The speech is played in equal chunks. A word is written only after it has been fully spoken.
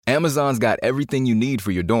Amazon's got everything you need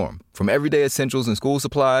for your dorm, from everyday essentials and school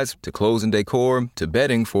supplies to clothes and decor to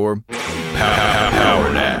bedding for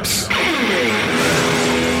power naps.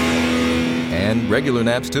 And regular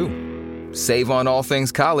naps, too. Save on all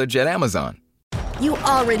things college at Amazon. You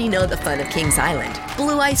already know the fun of Kings Island.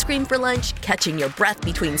 Blue ice cream for lunch, catching your breath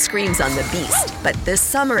between screams on the Beast. But this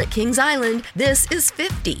summer at Kings Island, this is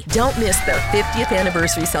 50. Don't miss their 50th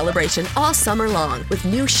anniversary celebration all summer long with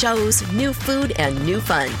new shows, new food, and new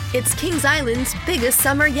fun. It's Kings Island's biggest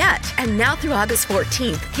summer yet. And now through August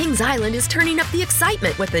 14th, Kings Island is turning up the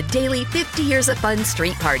excitement with a daily 50 Years of Fun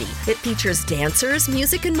street party. It features dancers,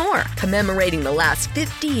 music, and more, commemorating the last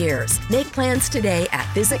 50 years. Make plans today at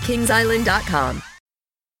visitkingsisland.com.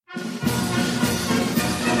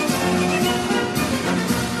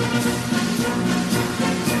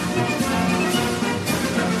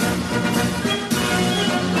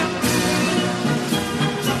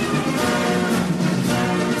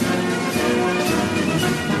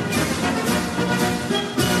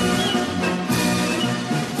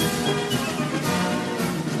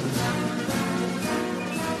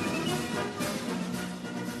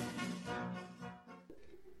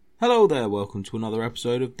 Hello there, welcome to another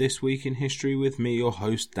episode of This Week in History with me, your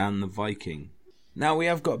host, Dan the Viking. Now, we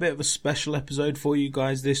have got a bit of a special episode for you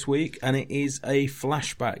guys this week, and it is a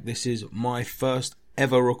flashback. This is my first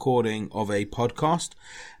ever recording of a podcast,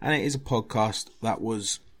 and it is a podcast that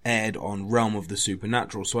was aired on Realm of the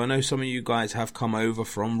Supernatural. So I know some of you guys have come over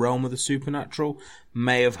from Realm of the Supernatural,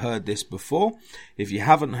 may have heard this before. If you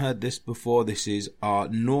haven't heard this before, this is our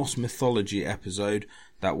Norse mythology episode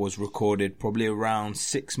that was recorded probably around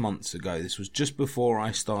 6 months ago. This was just before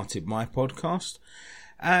I started my podcast,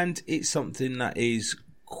 and it's something that is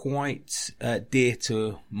quite dear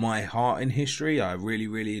to my heart in history. I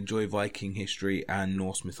really enjoy Viking history and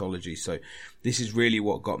Norse mythology, so this is really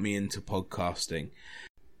what got me into podcasting.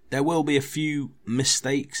 There will be a few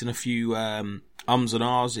mistakes and a few ums and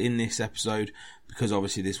ahs in this episode, because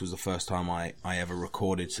obviously this was the first time I ever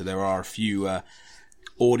recorded, so there are a few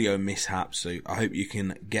audio mishaps, so I hope you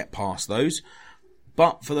can get past those.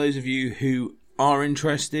 But for those of you who are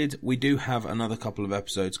interested, we do have another couple of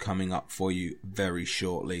episodes coming up for you very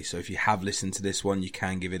shortly, so if you have listened to this one, you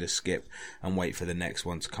can give it a skip and wait for the next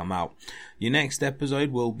one to come out. Your next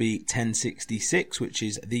episode will be 1066, which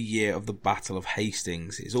is the year of the Battle of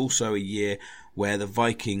Hastings. It's also a year where the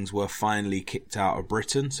Vikings were finally kicked out of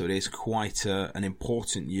Britain, so it is quite an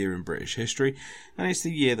important year in British history, and it's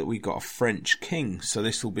the year that we got a French king. So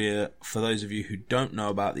this will be, for those of you who don't know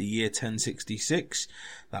about the year 1066,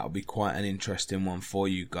 that will be quite an interesting one for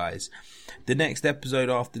you guys. The next episode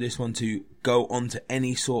after this one to go onto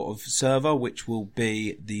any sort of server, which will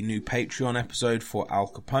be the new Patreon episode for Al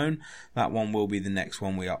Capone. That one will be the next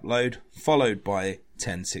one we upload, followed by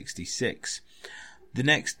 1066. The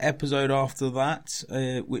next episode after that,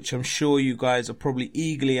 which I'm sure you guys are probably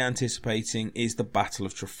eagerly anticipating, is the Battle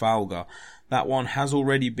of Trafalgar. That one has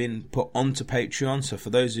already been put onto Patreon, so for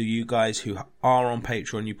those of you guys who are on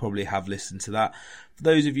Patreon, you probably have listened to that. For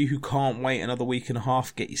those of you who can't wait another week and a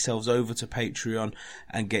half, get yourselves over to Patreon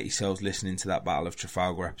and get yourselves listening to that Battle of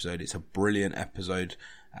Trafalgar episode. It's a brilliant episode,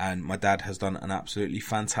 and my dad has done an absolutely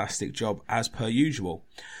fantastic job as per usual.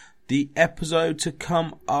 The episode to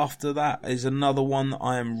come after that is another one that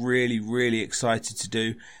I am really excited to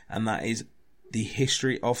do, and that is the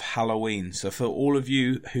history of Halloween. So for all of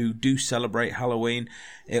you who do celebrate Halloween,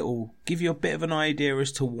 it will give you a bit of an idea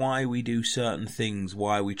as to why we do certain things,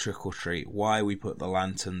 why we trick or treat, why we put the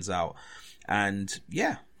lanterns out. And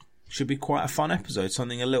yeah, should be quite a fun episode,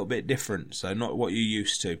 something a little bit different, so not what you're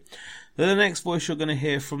used to. The next voice you're going to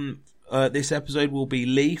hear from this episode will be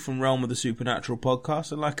Lee from Realm of the Supernatural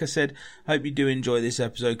podcast. And like I said, I hope you do enjoy this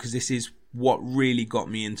episode, because this is what really got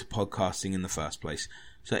me into podcasting in the first place.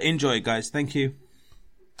 So enjoy it, guys. Thank you.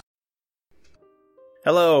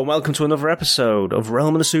 Hello and welcome to another episode of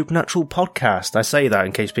Realm of the Supernatural podcast. I say that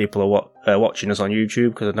in case people are watching us on YouTube,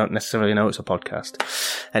 because I don't necessarily know it's a podcast.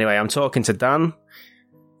 Anyway, I'm talking to Dan.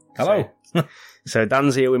 Hello. So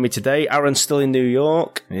Dan's here with me today. Aaron's still in New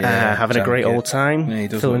York, having a great old time. Yeah, he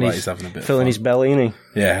does look like he's having a bit of filling fun. his belly, isn't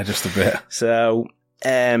he? Yeah, just a bit. So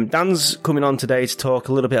Dan's coming on today to talk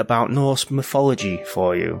a little bit about Norse mythology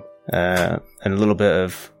for you, and a little bit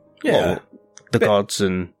of the gods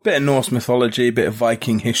and bit of Norse mythology, a bit of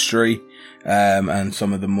Viking history, and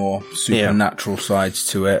some of the more supernatural sides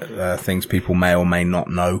to it, things people may or may not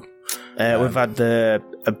know. We've had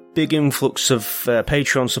a big influx of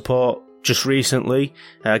Patreon support just recently.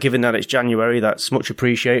 Given that it's January, that's much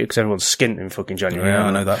appreciated, because everyone's skint in fucking January. Yeah,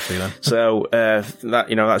 I know that feeling. So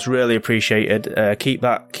that's really appreciated. Keep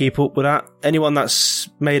up with that. Anyone that's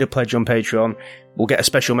made a pledge on Patreon, we'll get a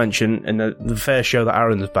special mention in the first show that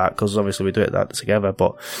Aaron's back, because obviously we do that together.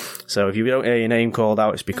 But so if you don't hear your name called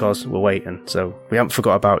out, it's because we're waiting. So we haven't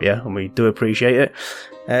forgot about you, and we do appreciate it.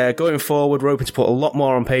 Going forward, we're hoping to put a lot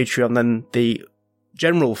more on Patreon than the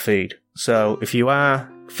general feed. So if you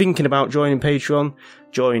are thinking about joining Patreon,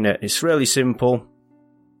 join it. It's really simple.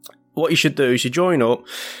 What you should do is you join up.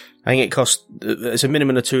 I think it's a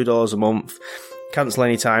minimum of $2 a month. Cancel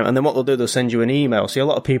any time, and then what they'll send you an email. See, a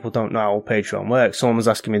lot of people don't know how Patreon works. Someone was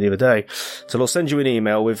asking me the other day. So they'll send you an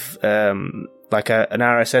email with like an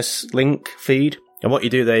RSS link feed, and what you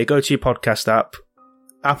do there, you go to your podcast app.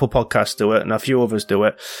 Apple Podcasts do it, and a few others do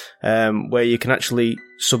it, where you can actually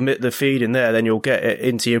submit the feed in there. Then you'll get it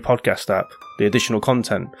into your podcast app, the additional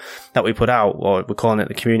content that we put out, or we're calling it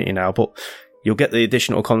the community now, but you'll get the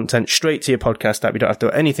additional content straight to your podcast app. You don't have to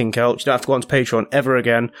do anything else. You don't have to go onto Patreon ever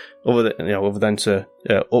again, other than to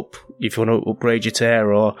if you want to upgrade your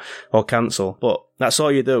tier or cancel. But that's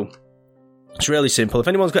all you do. It's really simple. If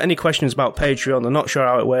anyone's got any questions about Patreon, they're not sure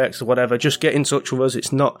how it works or whatever, just get in touch with us.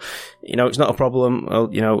 It's not a problem.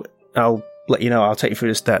 I'll let you know. I'll take you through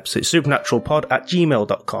the steps. It's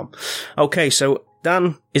supernaturalpod@gmail.com. Okay, so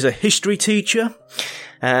Dan is a history teacher.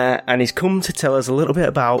 And he's come to tell us a little bit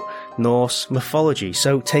about Norse mythology.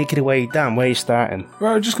 So take it away, Dan. Where are you starting?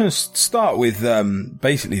 Well, I'm just going to start with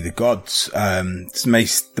basically the gods. It's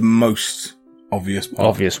the most obvious part.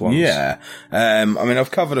 Obvious ones. Yeah. I mean,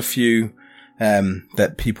 I've covered a few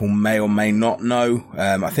that people may or may not know.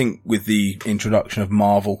 I think with the introduction of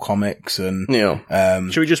Marvel comics and...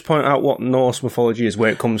 Should we just point out what Norse mythology is,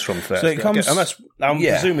 where it comes from first? So it comes... I'm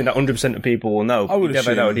presuming that 100% of people will know. I would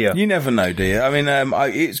assume. Never know, do you? You never know, do you? I mean,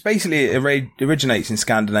 it's basically, it originates in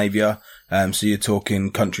Scandinavia. So you're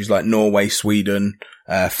talking countries like Norway, Sweden,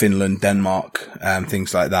 Finland, Denmark,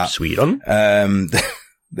 things like that. Sweden?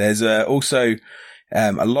 There's also...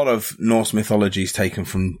 a lot of Norse mythology is taken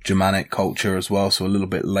from Germanic culture as well, so a little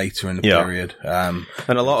bit later in the period. And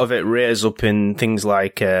a lot of it rears up in things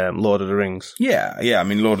like Lord of the Rings. Yeah. I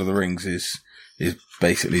mean, Lord of the Rings is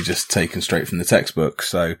basically just taken straight from the textbook,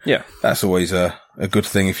 so that's always a good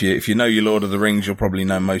thing. If you know your Lord of the Rings, you'll probably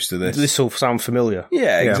know most of this. This will sound familiar.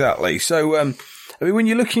 Yeah, exactly. So, I mean, when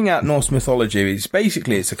you're looking at Norse mythology,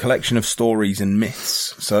 it's a collection of stories and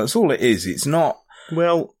myths. So that's all it is. It's not...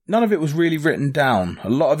 Well, none of it was really written down. A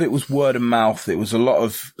lot of it was word of mouth. It was a lot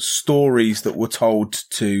of stories that were told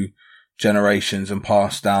to generations and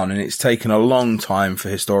passed down. And it's taken a long time for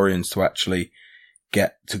historians to actually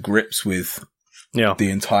get to grips with the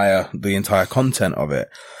entire content of it.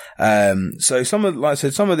 So some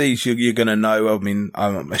of these you're going to know. I mean,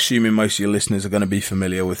 I'm assuming most of your listeners are going to be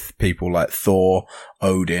familiar with people like Thor,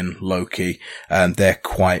 Odin, Loki. They're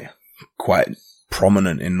quite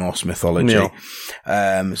prominent in Norse mythology.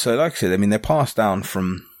 So like I said, I mean, they're passed down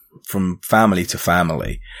from family to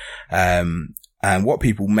family. And what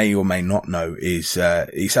people may or may not know is,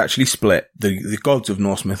 it's actually split. The gods of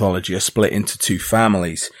Norse mythology are split into two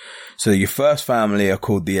families. So your first family are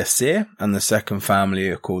called the Aesir, and the second family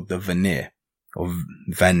are called the Vanir, or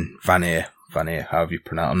Vanir, however you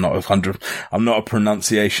pronounce. I'm not a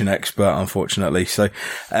pronunciation expert, unfortunately. So,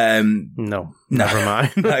 no, never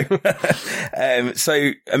mind. No.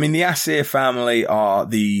 So, I mean, the Aesir family are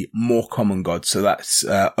the more common gods. So that's,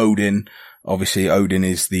 Odin. Obviously, Odin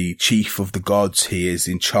is the chief of the gods. He is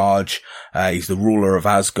in charge. He's the ruler of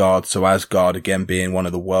Asgard. So Asgard, again, being one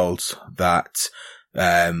of the worlds that,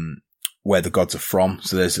 where the gods are from.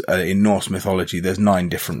 So there's, in Norse mythology, there's 9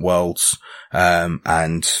 different worlds.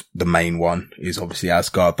 And the main one is obviously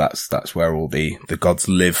Asgard. That's where all the gods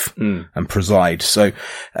live and preside. So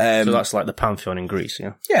that's like the pantheon in Greece,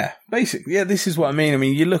 yeah? Yeah, basically. Yeah, this is what I mean. I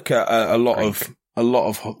mean, you look at a lot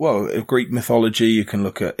of Greek mythology. You can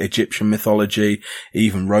look at Egyptian mythology,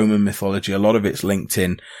 even Roman mythology. A lot of it's linked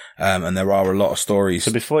in, and there are a lot of stories.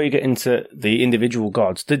 So before you get into the individual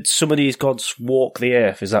gods, did some of these gods walk the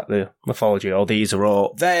earth? Is that the mythology, or these are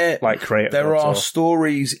all like created? There are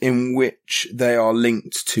stories in which they are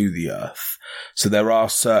linked to the earth. So there are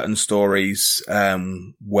certain stories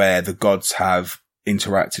where the gods have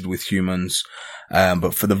interacted with humans,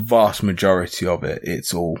 but for the vast majority of it,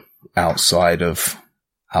 it's all outside of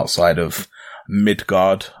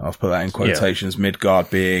Midgard. I've put that in quotations. Yeah.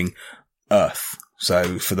 Midgard being Earth.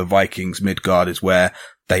 So for the Vikings, Midgard is where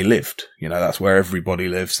they lived. You know, that's where everybody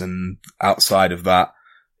lives, and outside of that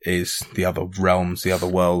is the other realms, the other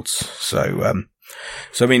worlds. So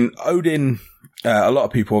I mean, Odin. A lot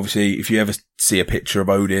of people, obviously, if you ever see a picture of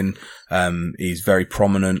Odin, he's very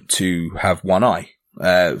prominent to have one eye.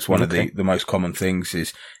 It's one of the most common things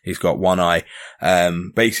is he's got one eye.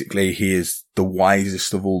 Basically he is the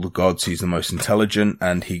wisest of all the gods. He's the most intelligent,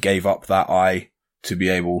 and he gave up that eye to be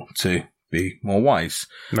able to be more wise.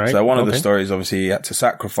 Right. So one of the stories, obviously, he had to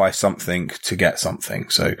sacrifice something to get something.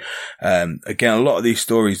 So, again, a lot of these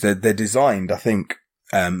stories, they're designed, I think,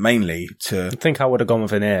 mainly to... I think I would have gone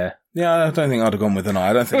with an ear. Yeah, I don't think I'd have gone with an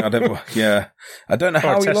eye. I don't think I'd ever... Yeah. I don't know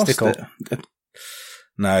how he lost it.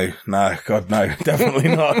 No, God, no.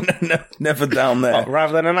 Definitely not. No, never down there.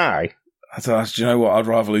 Rather than an eye? Do you know what? I'd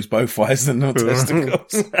rather lose both eyes than no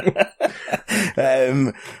testicles.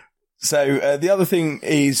 So the other thing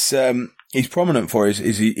he's prominent for is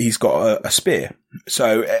he's got a spear.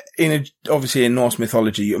 So obviously in Norse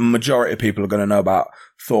mythology, a majority of people are going to know about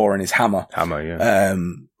Thor and his hammer. Yeah.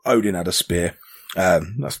 Odin had a spear.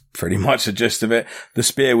 That's pretty much the gist of it. The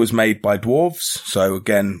spear was made by dwarves. So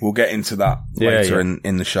again, we'll get into that later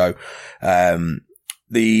in the show.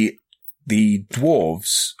 The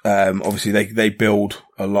dwarves, obviously they build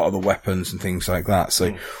a lot of the weapons and things like that.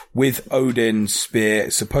 So with Odin's spear,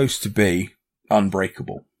 it's supposed to be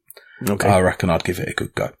unbreakable. Okay. I reckon I'd give it a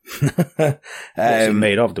good go. What's it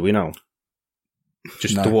made of? Do we know?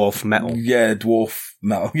 Just dwarf metal. Yeah, dwarf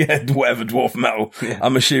metal. Yeah, whatever dwarf metal. Yeah.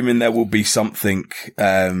 I'm assuming there will be something,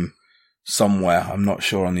 somewhere. I'm not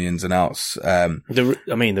sure on the ins and outs.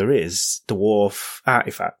 There is dwarf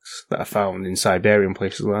artifacts that are found in Siberian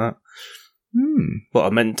places like that. But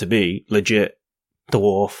are meant to be legit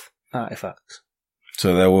dwarf artifacts.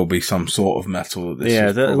 So there will be some sort of metal that this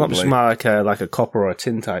is probably... looks more like a copper or a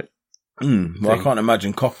tin type. Well, I can't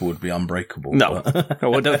imagine copper would be unbreakable. No. I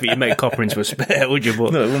don't think you'd make copper into a spear, would you?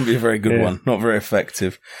 But... No, it wouldn't be a very good one. Not very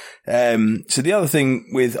effective. So the other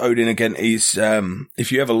thing with Odin, again, is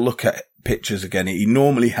if you ever look at pictures again, he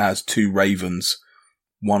normally has two ravens,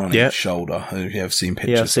 one on each shoulder. Have you ever seen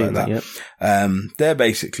pictures like that? They're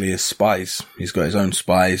basically his spies. He's got his own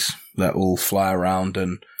spies that will fly around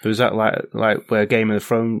and... Was that like where Game of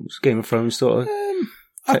Thrones sort of...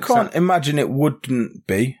 I can't imagine it wouldn't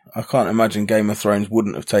be. I can't imagine Game of Thrones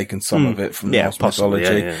wouldn't have taken some of it from Norse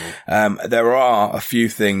mythology. There are a few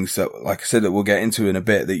things that, like I said, that we'll get into in a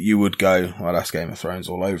bit that you would go, well, that's Game of Thrones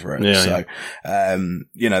all over it.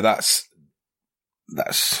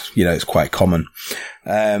 That's it's quite common.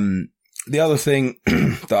 The other thing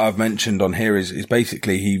that I've mentioned on here is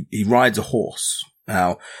basically he rides a horse.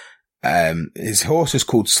 Now, his horse is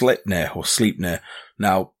called Sleipnir or Sleipnir.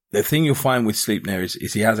 Now, the thing you'll find with Sleipnir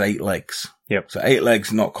is he has 8 legs. Yep. So 8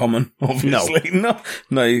 legs, not common, obviously. No.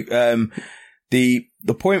 The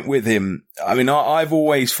point with him, I mean, I've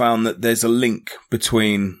always found that there's a link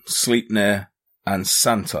between Sleipnir and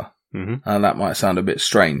Santa. Mm-hmm. And that might sound a bit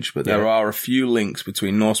strange, but there are a few links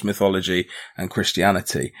between Norse mythology and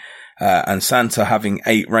Christianity. And Santa having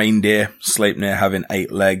 8 reindeer, Sleipnir having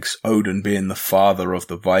 8 legs, Odin being the father of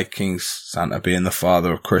the Vikings, Santa being the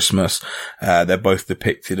father of Christmas. They're both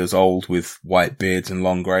depicted as old with white beards and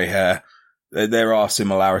long grey hair. There are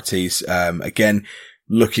similarities. Again,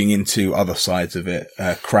 looking into other sides of it,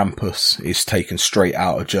 Krampus is taken straight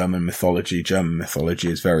out of German mythology. German mythology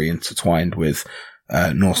is very intertwined with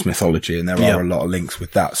Norse mythology, and there are a lot of links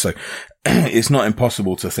with that. So it's not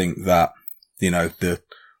impossible to think that, the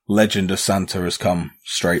legend of Santa has come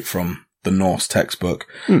straight from the Norse textbook.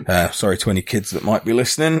 Sorry to any kids that might be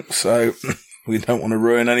listening. So we don't want to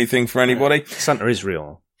ruin anything for anybody. Santa is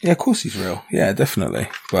real. Yeah, of course he's real. Yeah, definitely.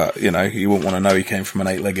 But, you wouldn't want to know he came from an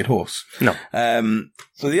 8-legged horse. No.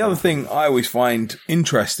 So the other thing I always find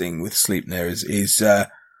interesting with Sleipnir is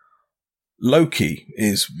Loki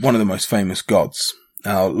is one of the most famous gods.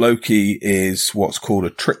 Now, Loki is what's called a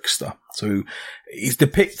trickster. So he's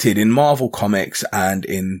depicted in Marvel Comics and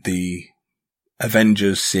in the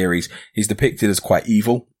Avengers series. He's depicted as quite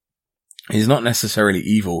evil. He's not necessarily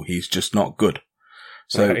evil. He's just not good.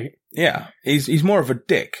 So he's more of a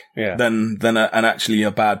dick than an actually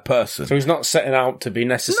a bad person. So he's not setting out to be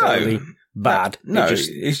necessarily bad. No,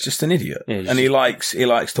 he's just an idiot, and he likes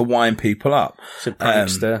to wind people up. It's a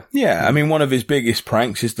prankster. I mean, one of his biggest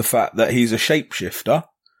pranks is the fact that he's a shapeshifter.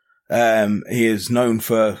 He is known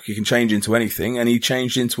for, he can change into anything, and he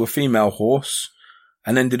changed into a female horse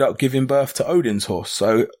and ended up giving birth to Odin's horse.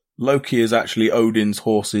 So Loki is actually Odin's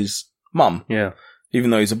horse's mum. Yeah. Even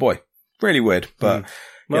though he's a boy. Really weird, but,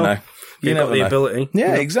 you never got the ability.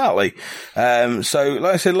 Yeah, exactly. So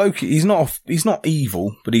like I said, Loki, he's not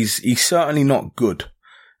evil, but he's certainly not good.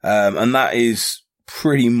 And that is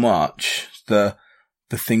pretty much the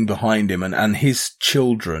thing behind him, and his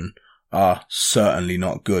children are certainly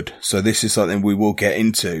not good. So this is something we will get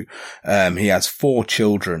into. He has 4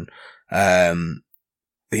 children.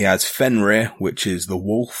 He has Fenrir, which is the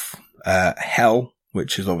wolf, Hel,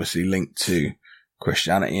 which is obviously linked to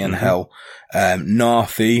Christianity and hell,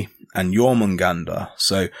 Narthi and Jormungandr.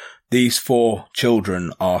 So these 4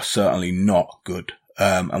 children are certainly not good.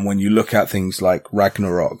 And when you look at things like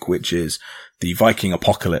Ragnarok, which is the Viking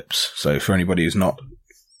apocalypse. So for anybody who's not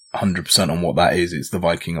 100% on what that is, it's the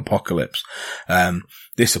Viking apocalypse.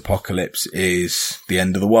 This apocalypse is the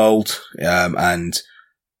end of the world, and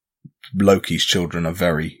Loki's children are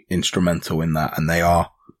very instrumental in that, and they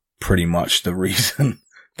are pretty much the reason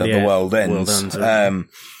that the world ends.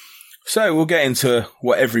 So we'll get into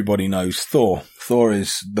what everybody knows. Thor. Thor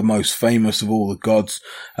is the most famous of all the gods.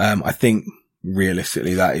 I think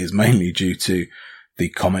realistically that is mainly due to the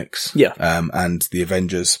comics, and the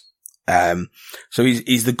Avengers. So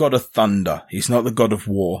he's the god of thunder. He's not the god of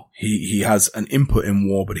war. He has an input in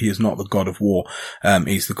war, but he is not the god of war.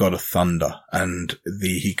 He's the god of thunder, and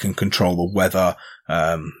he can control the weather.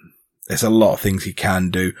 There's a lot of things he can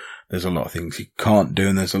do. There's a lot of things he can't do,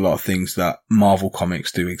 and there's a lot of things that Marvel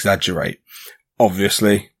Comics do exaggerate.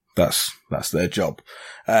 Obviously, that's their job.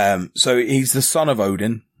 So he's the son of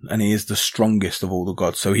Odin, and he is the strongest of all the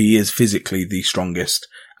gods. So he is physically the strongest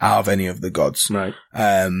out of any of the gods. Right.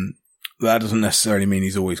 That doesn't necessarily mean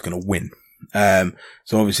he's always going to win.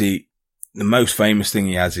 So obviously, the most famous thing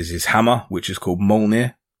he has is his hammer, which is called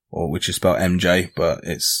Mjolnir, or which is spelled MJ, but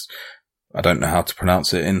I don't know how to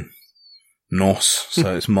pronounce it in Norse,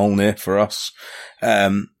 so it's Mjolnir for us.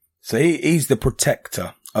 So he's the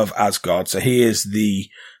protector of Asgard. So he is the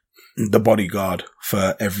bodyguard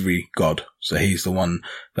for every god. So he's the one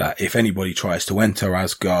that if anybody tries to enter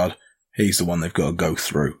Asgard, he's the one they've got to go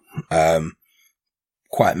through.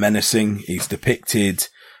 Quite menacing. He's depicted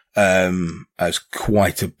as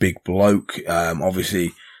quite a big bloke.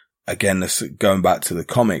 Obviously, again, going back to the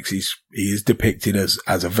comics, he is depicted as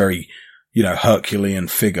a very, Herculean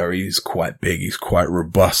figure. He's quite big. He's quite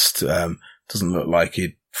robust. Doesn't look like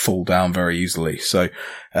he'd fall down very easily. So,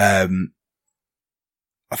 I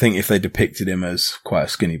think if they depicted him as quite a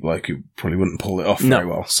skinny bloke, he probably wouldn't pull it off very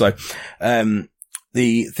well. So,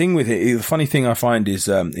 the thing with it, the funny thing I find is,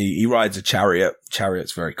 he rides a chariot.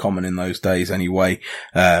 Chariot's very common in those days anyway.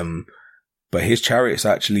 But his chariot's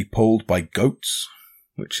actually pulled by goats,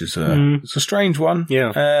 which is it's a strange one.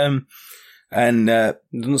 Yeah. And it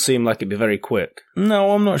doesn't seem like it'd be very quick.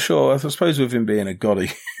 No, I'm not sure. I suppose with him being a god, he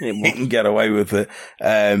can get away with it.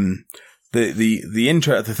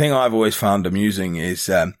 The thing I've always found amusing is,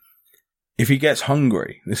 if he gets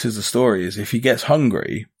hungry, this is the story, is if he gets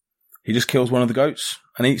hungry, he just kills one of the goats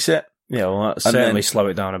and eats it. Yeah, well, that'll certainly slow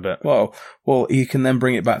it down a bit. Well, he can then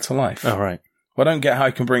bring it back to life. Oh, right. Well, I don't get how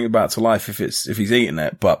he can bring it back to life if he's eating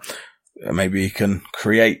it, but maybe he can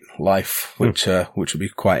create life, which would be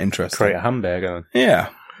quite interesting. Create a hamburger. Yeah,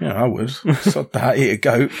 I would. Sod that, eat a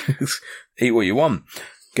goat. Eat what you want.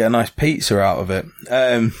 Get a nice pizza out of it.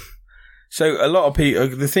 So a lot of people,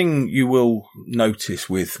 the thing you will notice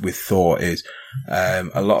with Thor is,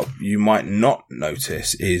 you might not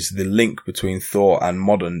notice is the link between Thor and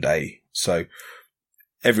modern day. So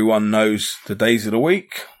everyone knows the days of the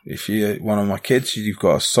week. If you're one of my kids, you've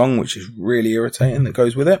got a song which is really irritating that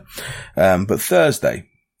goes with it. But Thursday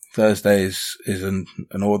is an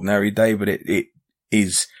ordinary day, but it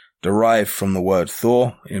is derived from the word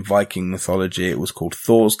Thor. In Viking mythology, it was called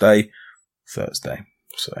Thor's Day, Thursday.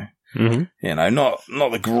 So. Mm-hmm.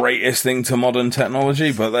 Not the greatest thing to modern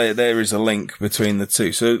technology, but there is a link between the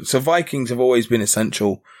two. So Vikings have always been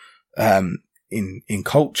essential, in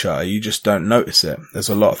culture. You just don't notice it. There's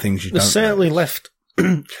a lot of things you don't certainly notice.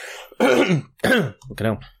 They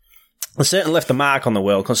certainly left a mark on the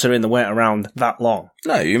world, considering they weren't around that long.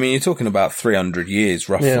 No, I mean, you're talking about 300 years,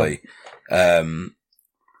 roughly. Yeah.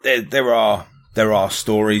 There are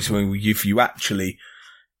stories where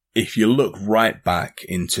if you look right back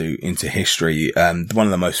into history, one of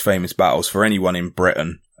the most famous battles for anyone in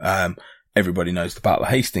Britain, everybody knows the Battle of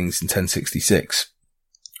Hastings in 1066.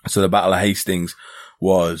 So the Battle of Hastings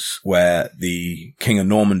was where the King of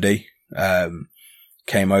Normandy,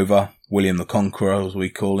 came over, William the Conqueror, as we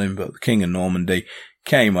call him, but the King of Normandy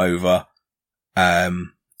came over, and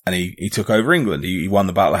he took over England. He won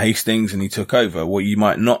the Battle of Hastings and he took over. What you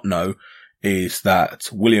might not know is that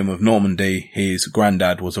William of Normandy, his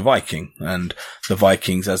granddad was a Viking, and the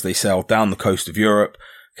Vikings, as they sailed down the coast of Europe,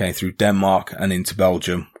 came through Denmark and into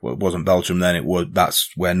Belgium. Well, it wasn't Belgium then, that's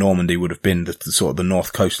where Normandy would have been, the sort of the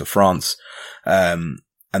north coast of France. And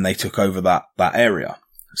they took over that area.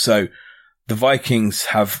 So the Vikings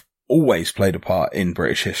have always played a part in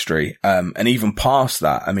British history. And even past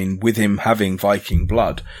that, I mean, with him having Viking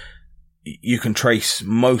blood, you can trace,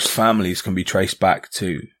 most families can be traced back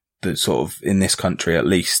to that sort of in this country at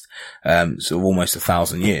least, sort of almost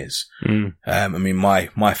 1,000 years. I mean,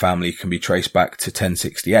 my family can be traced back to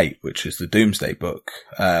 1068, which is the Doomsday Book,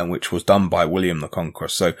 which was done by William the Conqueror.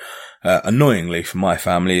 So, annoyingly for my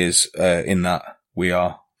family is, in that we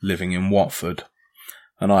are living in Watford.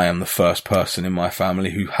 And I am the first person in my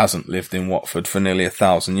family who hasn't lived in Watford for nearly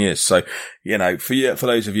 1,000 years. So, you know, for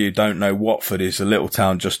those of you who don't know, Watford is a little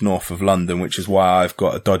town just north of London, which is why I've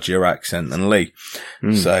got a dodgier accent than Lee.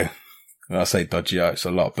 So, when I say dodgier, it's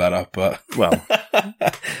a lot better, but Well,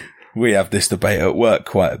 we have this debate at work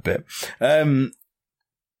quite a bit.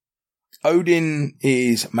 Odin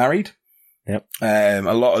is married. Yep. A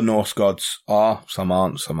lot of Norse gods are, some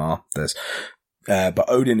aren't, some are. But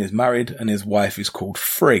Odin is married and his wife is called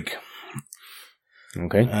Frigg.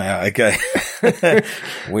 okay. Okay.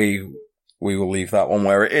 We will leave that one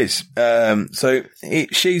where it is.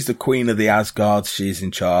 She's the queen of the Asgard. She's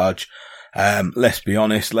in charge. Let's be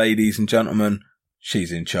honest, ladies and gentlemen,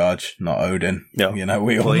 she's in charge, not Odin. Yeah. You know,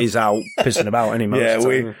 we all, Well, he's out pissing about anyway.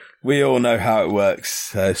 yeah, we all know how it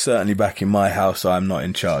works. Certainly back in my house, I'm not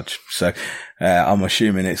in charge. So, I'm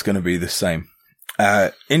assuming it's going to be the same.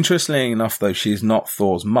 Interestingly enough, though, she's not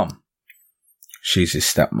Thor's mum. She's his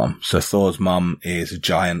stepmom. So Thor's mum is a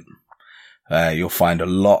giant. You'll find a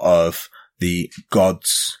lot of the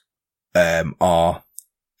gods, are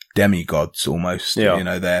demigods almost. Yeah. You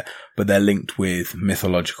know, they're linked with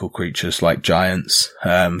mythological creatures like giants,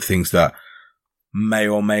 things that may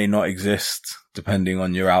or may not exist depending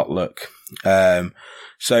on your outlook.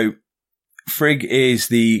 So Frigg is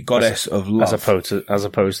the goddess of love. As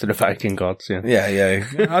opposed to the Viking gods, yeah. Yeah.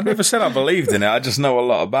 I never said I believed in it. I just know a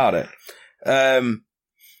lot about it.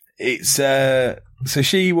 So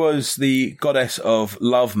she was the goddess of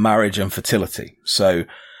love, marriage, and fertility. So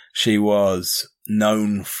she was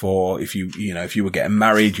known for, if you were getting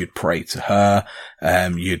married, you'd pray to her.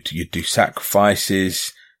 You'd do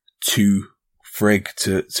sacrifices to Frigg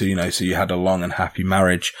to, so you had a long and happy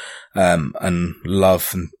marriage, and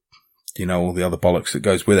love and, all the other bollocks that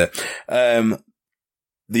goes with it.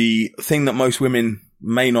 The thing that most women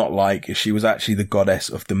may not like is she was actually the goddess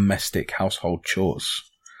of domestic household chores.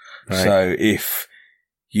 Right. So if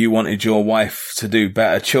you wanted your wife to do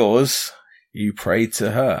better chores, you prayed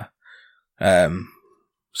to her.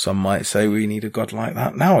 Some might say we need a god like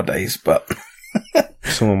that nowadays, but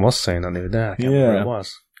someone was saying that the other day. I can't remember who it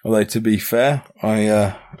was. Although to be fair,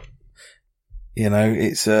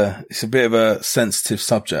 it's a bit of a sensitive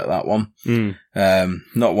subject, that one.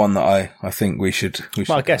 Not one that I think we should.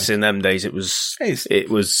 Well, I guess in them days it was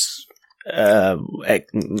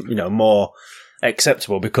more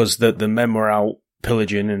acceptable because the men were out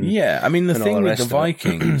pillaging and I mean the thing with the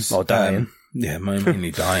Vikings or dying.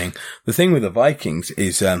 Mainly dying. The thing with the Vikings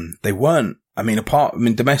is they weren't.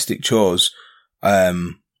 Domestic chores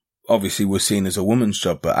obviously was seen as a woman's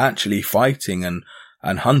job, but actually fighting and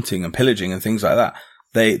hunting and pillaging and things like that,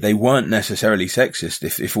 they weren't necessarily sexist.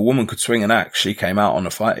 If a woman could swing an axe, she came out on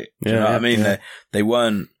a fight. Do you know what I mean? Yeah. They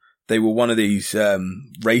were one of these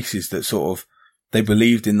races that sort of, they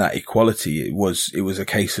believed in that equality. It was a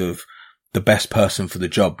case of the best person for the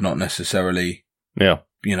job, not necessarily, they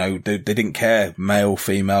didn't care, male,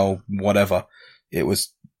 female, whatever. It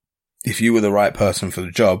was, if you were the right person for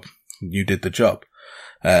the job, you did the job.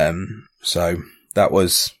 So that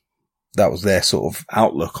was their sort of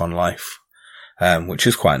outlook on life, which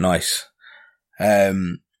is quite nice.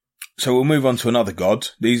 So we'll move on to another god.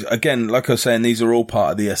 These, again, like I was saying, these are all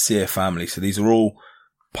part of the Aesir family. So these are all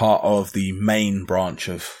part of the main branch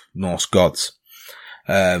of Norse gods.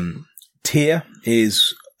 Tyr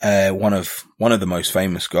is one of the most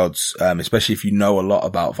famous gods, especially if you know a lot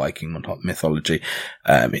about Viking mythology.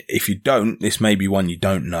 If you don't, this may be one you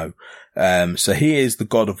don't know. So he is the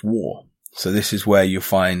god of war. So this is where you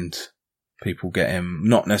find people get him,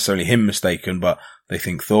 not necessarily him mistaken, but they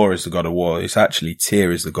think Thor is the god of war. It's actually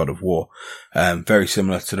Tyr is the god of war. Very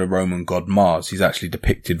similar to the Roman god Mars. He's actually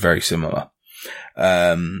depicted very similar.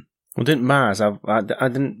 Well, didn't Mars? I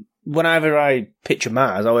didn't. Whenever I picture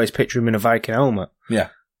Mars, I always picture him in a Viking helmet. Yeah.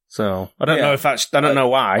 So I don't know if that's. I don't know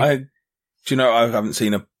why. I haven't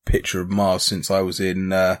seen a picture of Mars since I was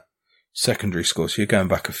in secondary school. So you're going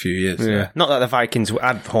back a few years. Yeah. Not that the Vikings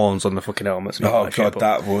had horns on the fucking helmets. Oh god,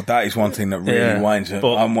 that is one thing that really winds me.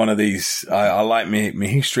 I'm one of these. I like me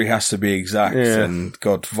history has to be exact, and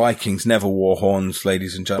God, Vikings never wore horns,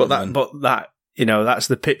 ladies and gentlemen. But that that's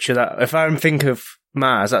the picture that if I think of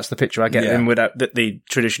Mars, that's the picture I get in without the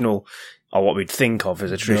traditional, or what we'd think of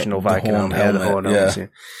as a traditional Viking helmet. The horn helmet.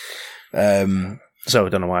 So I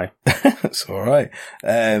don't know why. That's all right.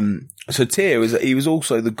 So Tyr he was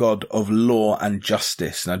also the god of law and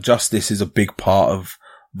justice. Now, justice is a big part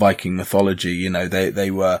Viking mythology. You know,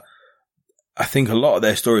 they were, I think a lot of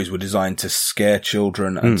their stories were designed to scare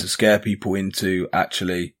children and to scare people into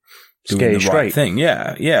actually doing the right thing.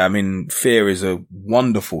 Yeah. Yeah. I mean, fear is a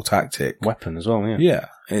wonderful tactic. Weapon as well, yeah. Yeah.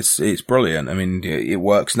 It's brilliant. I mean, it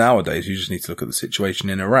works nowadays. You just need to look at the situation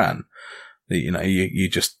in Iran. You know, you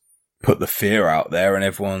just put the fear out there and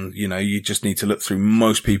everyone, you know, you just need to look through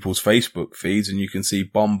most people's Facebook feeds and you can see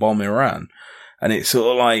bomb Iran. And it's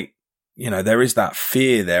sort of like, you know, there is that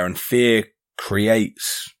fear there, and fear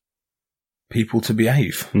creates people to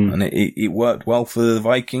behave. And it worked well for the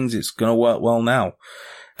Vikings. It's going to work well now.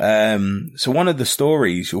 So one of the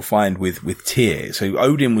stories you'll find with Tyr, so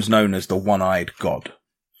Odin was known as the one-eyed god.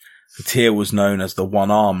 Tyr was known as the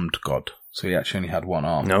one-armed god. So he actually only had one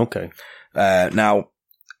arm. Okay. Now,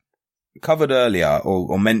 covered earlier,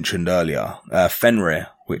 or mentioned earlier, Fenrir,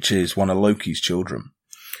 which is one of Loki's children.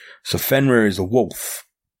 So Fenrir is a wolf.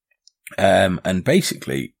 And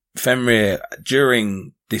basically, Fenrir,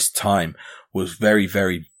 during this time, was very,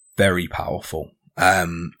 very, very powerful.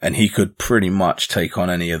 And he could pretty much take on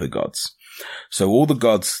any of the gods. So all the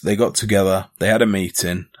gods, they got together, they had a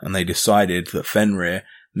meeting, and they decided that Fenrir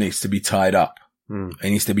needs to be tied up. He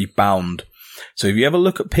needs to be bound. So if you ever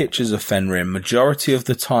look at pictures of Fenrir, majority of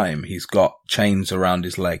the time he's got chains around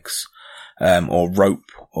his legs, or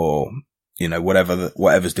rope, or, you know,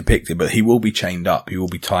 whatever's depicted, but he will be chained up. He will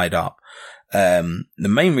be tied up. The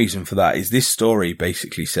main reason for that is this story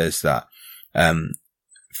basically says that,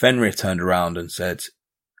 Fenrir turned around and said,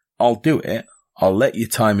 I'll do it. I'll let you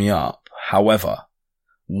tie me up. However,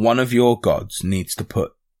 one of your gods needs to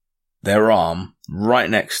put their arm right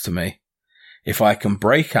next to me. If I can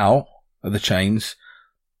break out of the chains,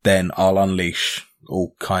 then I'll unleash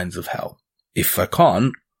all kinds of hell. If I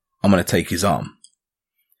can't, I'm going to take his arm.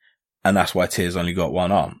 And that's why Tyr's only got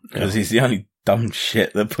one arm, because he's the only dumb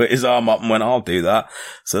shit that put his arm up and went, I'll do that.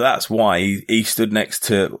 So that's why he stood next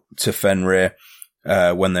to Fenrir.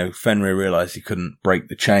 When Fenrir realized he couldn't break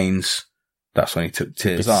the chains, that's when he took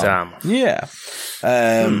Tyr's arm. Yeah.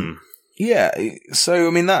 Yeah. So,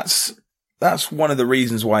 I mean, that's one of the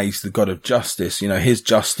reasons why he's the god of justice. You know, his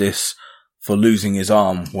justice for losing his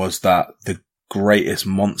arm was that the greatest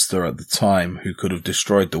monster at the time who could have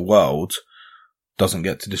destroyed the world doesn't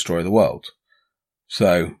get to destroy the world.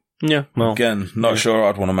 So, yeah, well, again, not sure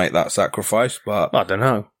I'd want to make that sacrifice, but I don't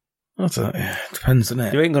know. It depends, doesn't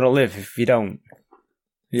it? You ain't going to live if you don't.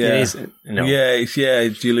 Yeah. It is, you know. Yeah,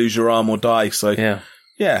 do you lose your arm or die? So,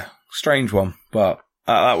 yeah, strange one, but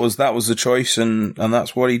that was the choice, and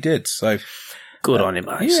that's what he did. So, good on him,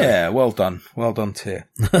 mate. Yeah, well done, Tyr.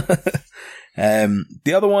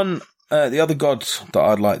 The other one, the other god that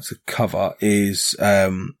I'd like to cover is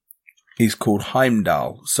he's called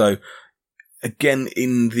Heimdall. So, again,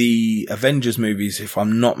 in the Avengers movies, if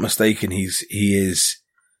I'm not mistaken, he is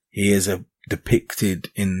depicted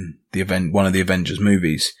in one of the Avengers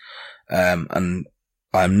movies. And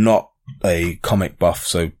I'm not a comic buff,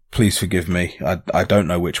 so please forgive me. I don't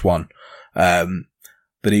know which one.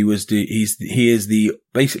 But he is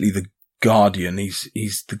basically the guardian.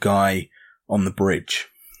 He's the guy on the bridge.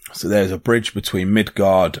 So there's a bridge between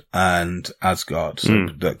Midgard and Asgard,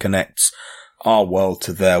 that connects our world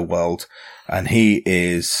to their world. And he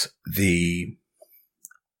is the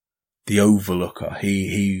overlooker.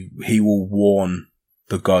 He will warn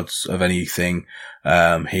the gods of anything.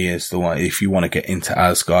 He is the one, if you want to get into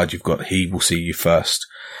Asgard, he will see you first.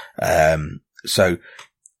 So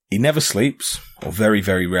he never sleeps, or very,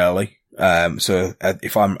 very rarely. So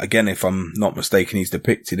if I'm not mistaken, he's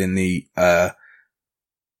depicted in the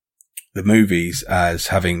movies as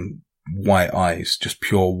having white eyes, just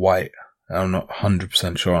pure white. I'm not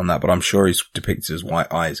 100% sure on that, but I'm sure he's depicted as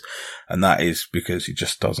white eyes. And that is because he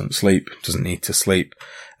just doesn't need to sleep.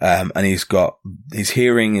 And his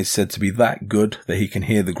hearing is said to be that good that he can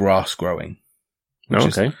hear the grass growing.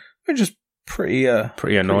 Which is pretty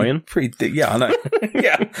annoying. Yeah, I know.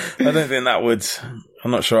 Yeah. I don't think that would,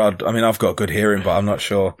 I'm not sure I've got good hearing, but I'm not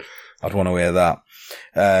sure I'd want to hear that.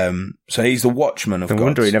 So he's the watchman of gods. No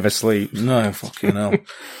wonder he never sleeps. No, fucking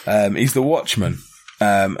hell. He's the watchman.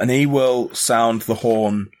 And he will sound the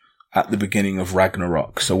horn at the beginning of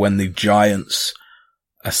Ragnarok. So when the giants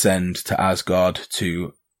ascend to Asgard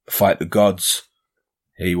to fight the gods,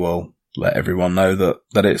 he will let everyone know that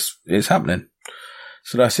it's happening.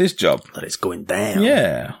 So that's his job. That it's going down.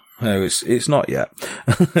 Yeah. No, it's not yet.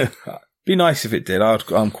 Be nice if it did.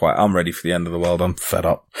 I'm ready for the end of the world. I'm fed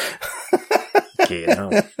up.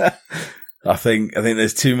 I think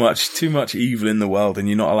there's too much evil in the world, and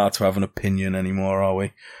you're not allowed to have an opinion anymore, are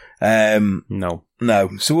we? No.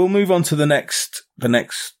 So we'll move on to the next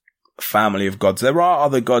family of gods. There are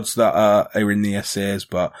other gods that are in the Aesir's,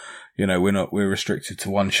 but we're restricted to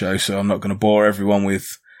one show, so I'm not going to bore everyone with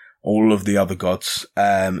all of the other gods.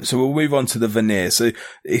 So we'll move on to the Vanir. So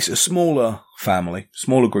it's a smaller family,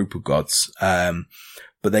 smaller group of gods.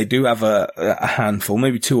 But they do have a handful,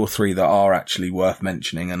 maybe 2 or 3 that are actually worth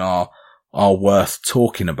mentioning and are worth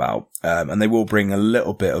talking about. And they will bring a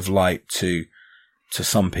little bit of light to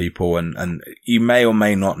some people, and you may or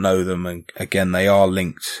may not know them. And again, they are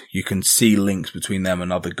linked. You can see links between them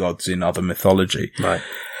and other gods in other mythology. Right.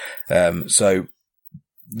 So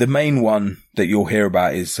the main one that you'll hear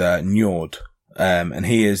about is Njord, and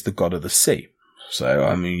he is the god of the sea. So,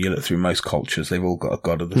 I mean, you look through most cultures, they've all got a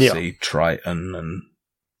god of the sea, Triton and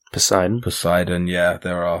Poseidon. Yeah,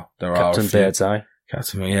 there are Captain Birdseye.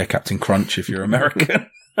 Captain Crunch if you're American.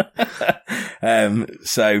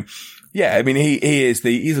 So yeah, I mean, he's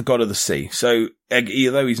a god of the sea. So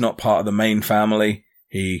although he's not part of the main family,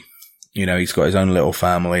 he's got his own little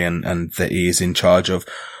family and that he is in charge of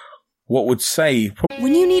what would say.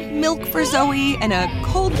 When you need milk for Zoe and a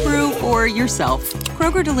cold brew for yourself,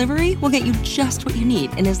 Kroger Delivery will get you just what you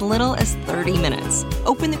need in as little as 30 minutes.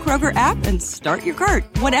 Open the Kroger app and start your cart,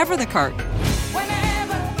 whatever the cart.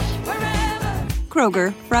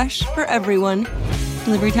 Kroger, fresh for everyone.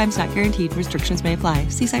 Delivery time's not guaranteed. Restrictions may apply.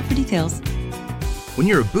 See site for details. When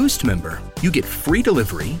you're a Boost member, you get free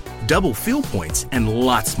delivery, double fuel points, and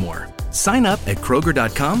lots more. Sign up at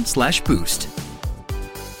Kroger.com/boost.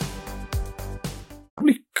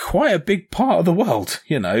 Probably quite a big part of the world.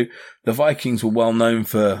 The Vikings were well known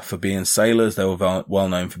for being sailors. They were well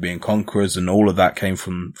known for being conquerors, and all of that came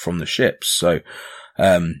from the ships. So,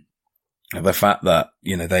 the fact that,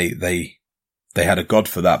 they had a god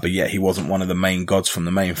for that, but yet he wasn't one of the main gods from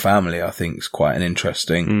the main family, I think is quite an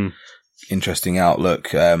interesting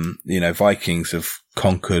outlook. Vikings have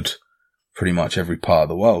conquered pretty much every part of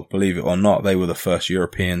the world. Believe it or not, they were the first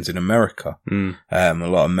Europeans in America. A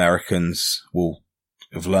lot of Americans will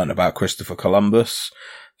have learnt about Christopher Columbus.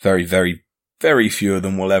 Very, very, very few of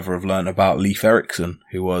them will ever have learnt about Leif Erikson,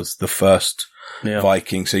 who was the first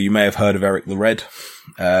Viking. So you may have heard of Eric the Red.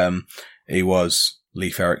 He was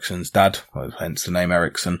Leif Erikson's dad, hence the name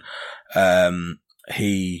Ericsson.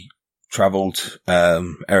 He travelled,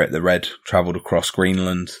 Eric the Red travelled across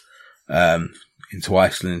Greenland, into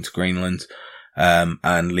Iceland, into Greenland,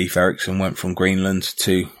 and Leif Erikson went from Greenland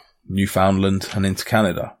to Newfoundland and into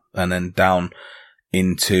Canada, and then down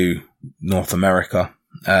into North America,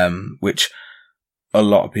 which a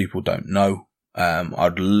lot of people don't know.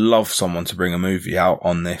 I'd love someone to bring a movie out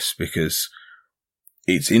on this because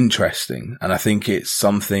it's interesting. And I think it's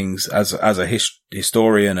some things as a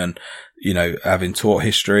historian and, having taught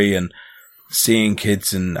history and seeing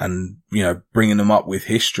kids and, bringing them up with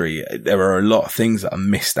history, there are a lot of things that are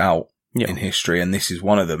missed out in history. And this is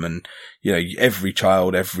one of them. And, every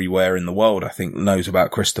child everywhere in the world, I think, knows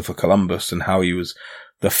about Christopher Columbus and how he was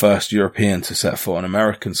the first European to set foot on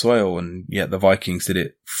American soil. And yet the Vikings did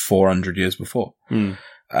it 400 years before.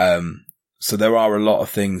 So there are a lot of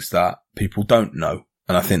things that people don't know.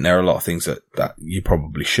 And I think there are a lot of things that you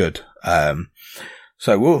probably should.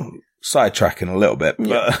 So we'll sidetracking a little bit,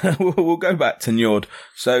 but we'll go back to Njord.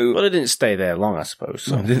 So, well, it didn't stay there long, I suppose.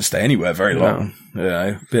 So. It didn't stay anywhere very long.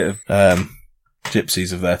 A bit of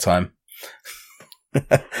gypsies of their time.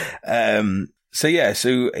 So he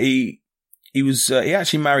actually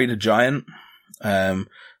married a giant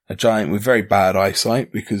with very bad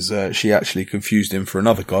eyesight because she actually confused him for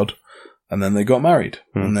another god. And then they got married.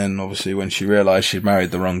 And then obviously when she realised she'd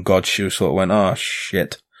married the wrong god, she sort of went, oh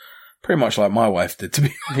shit. Pretty much like my wife did, to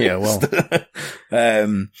be honest.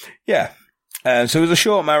 Yeah, well. So it was a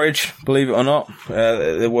short marriage, believe it or not.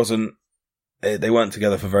 They weren't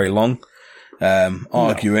together for very long.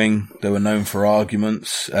 Arguing. They were known for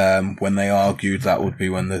arguments. When they argued, that would be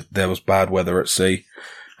when there was bad weather at sea.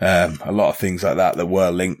 A lot of things like that were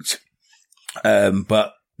linked.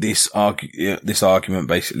 But this argument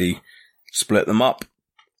basically split them up.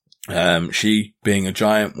 She, being a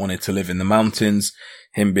giant, wanted to live in the mountains.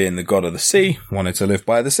 Him, being the god of the sea, wanted to live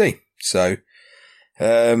by the sea. So,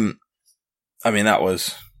 that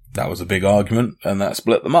was a big argument, and that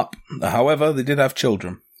split them up. However, they did have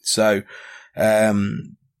children. So,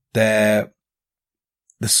 the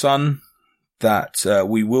son that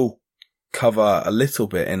we will cover a little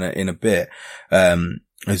bit in a bit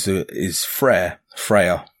is Freya.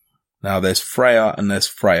 Now, there's Freya and there's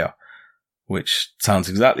Freya, which sounds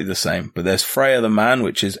exactly the same, but there's Freya the man,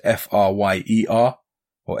 which is Fryer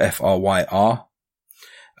or Fyr,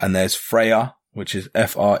 and there's Freya, which is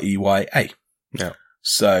Freya. Yeah.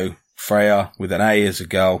 So Freya with an A is a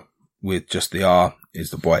girl, with just the R is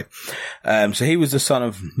the boy. So he was the son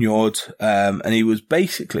of Njord, and he was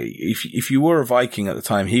basically, if you were a Viking at the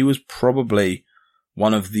time, he was probably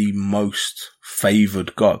one of the most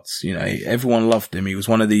favored gods. You know, everyone loved him. He was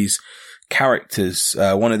one of these characters,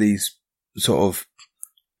 one of these sort of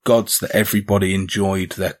gods that everybody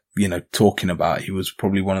enjoyed talking about. He was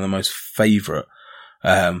probably one of the most favorite.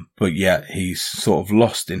 But yet he's sort of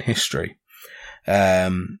lost in history.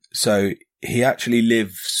 So he actually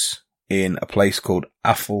lives in a place called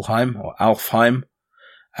Alfheim,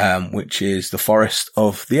 which is the forest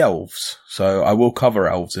of the elves. So I will cover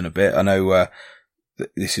elves in a bit. I know,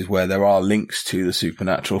 this is where there are links to the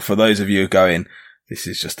supernatural. For those of you going, this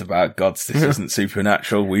is just about gods. This isn't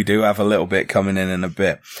supernatural. We do have a little bit coming in a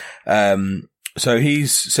bit. So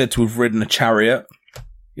he's said to have ridden a chariot.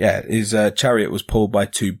 Yeah, his chariot was pulled by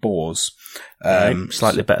 2 boars.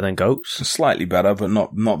 Slightly better than goats. Slightly better, but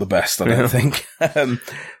not the best, I don't think.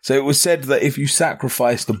 So it was said that if you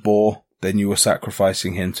sacrificed a boar, then you were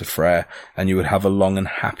sacrificing him to Freyr, and you would have a long and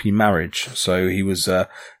happy marriage. So he was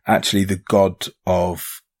actually the god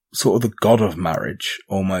of, sort of the god of marriage,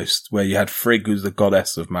 almost, where you had Frigg, who's the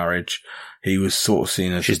goddess of marriage. He was sort of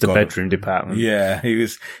seen as the bedroom department. Yeah, he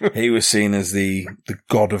was seen as the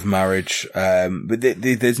god of marriage. But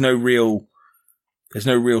there's no real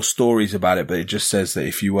stories about it, but it just says that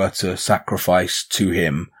if you were to sacrifice to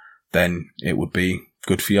him, then it would be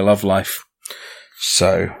good for your love life.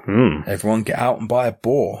 So everyone get out and buy a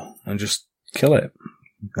boar and just kill it.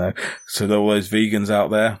 Okay. So all those vegans out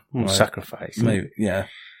there, sacrifice. Maybe, yeah.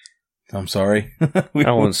 I'm sorry. I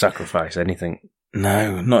wouldn't sacrifice anything.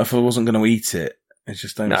 No, not if I wasn't going to eat it. It's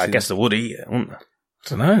just don't. No, I guess they would eat it, wouldn't they? I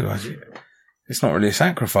don't know. It's not really a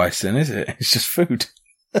sacrifice, then, is it? It's just food.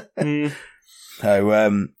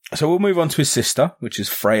 So we'll move on to his sister, which is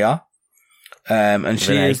Freya, and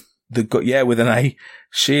she is with an A.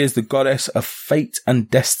 She is the goddess of fate and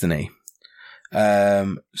destiny.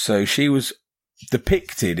 So she was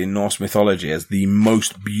depicted in Norse mythology as the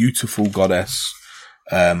most beautiful goddess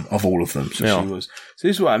of all of them. So she was. So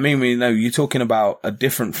this is what I mean. You're talking about a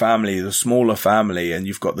different family, the smaller family, and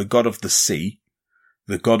you've got the god of the sea,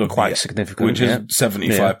 the god of quite significant, which is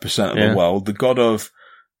 75% of the world, the god of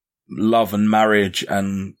love and marriage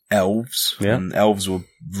and elves. Yeah. And elves were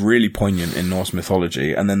really poignant in Norse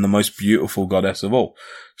mythology, and then the most beautiful goddess of all.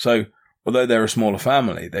 So although they're a smaller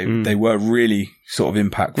family, they were really sort of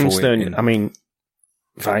impactful.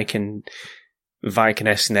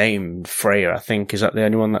 Viking-esque name, Freya, I think. Is that the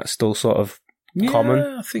only one that's still sort of common?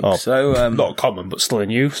 I think so. Not common, but still in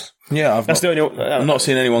use. Yeah, I'm not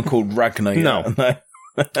seeing anyone called Ragnar yet. No.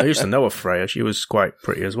 I used to know of Freya. She was quite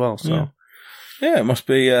pretty as well, so... Yeah, it must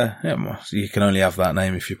be, you can only have that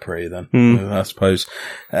name if you're pretty then, I suppose.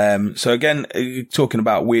 So again, talking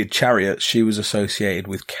about weird chariots, she was associated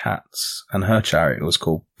with cats, and her chariot was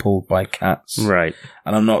called Pulled by Cats. Right.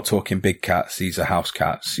 And I'm not talking big cats, these are house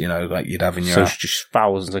cats, like you'd have in your house. So just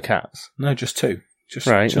thousands of cats? No, just 2. Just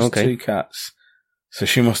okay. 2 cats. So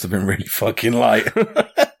she must have been really fucking light.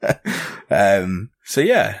 So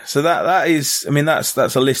that is,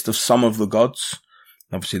 that's a list of some of the gods.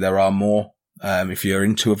 Obviously there are more. If you're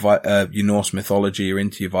into your Norse mythology, you're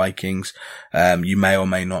into your Vikings, you may or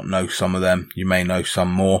may not know some of them. You may know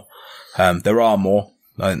some more. There are more.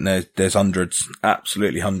 There's hundreds,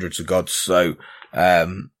 absolutely hundreds of gods. So,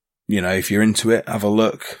 if you're into it, have a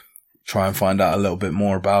look, try and find out a little bit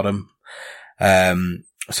more about them.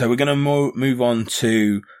 So we're going to move on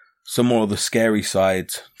to some more of the scary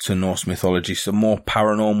side to Norse mythology, some more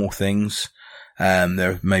paranormal things.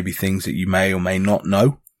 There may be things that you may or may not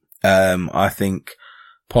know. I think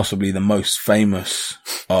possibly the most famous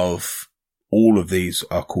of all of these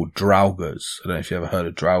are called Draugrs. I don't know if you ever heard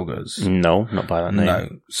of Draugrs. No, not by that name. No.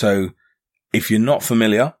 So if you're not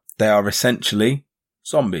familiar, they are essentially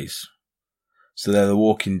zombies. So they're the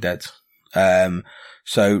Walking Dead. So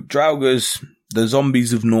Draugrs, the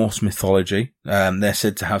zombies of Norse mythology, they're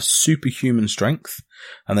said to have superhuman strength,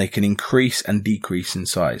 and they can increase and decrease in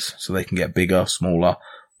size. So they can get bigger, smaller,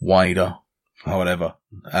 wider, or whatever.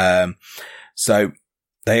 So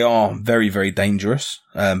they are very, very dangerous,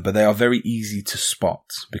 but they are very easy to spot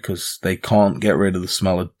because they can't get rid of the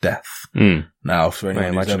smell of death. Now, for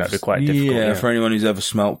anyone who's ever, quite difficult, for anyone who's ever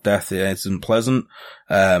smelt death, it isn't pleasant,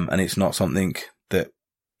 and it's not something that,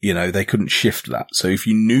 they couldn't shift that. So if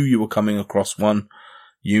you knew you were coming across one,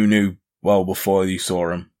 you knew well before you saw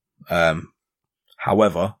them.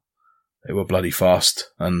 However, they were bloody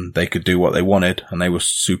fast, and they could do what they wanted, and they were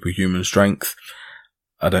superhuman strength.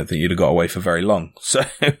 I don't think you'd have got away for very long. So,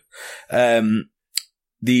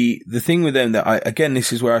 the thing with them that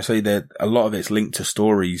this is where I say that a lot of it's linked to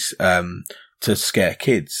stories, to scare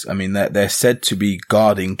kids. I mean, they're said to be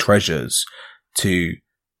guarding treasures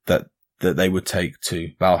that they would take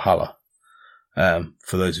to Valhalla.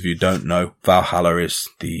 For those of you who don't know, Valhalla is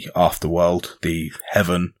the afterworld, the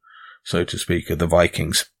heaven, so to speak, of the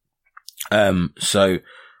Vikings. So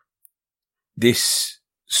this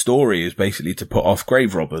story is basically to put off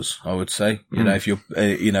grave robbers, I would say. You know, if you're,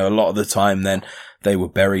 a lot of the time then they were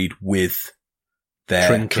buried with their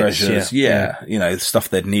trinkets, treasures. Yeah. You know, stuff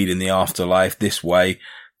they'd need in the afterlife. This way,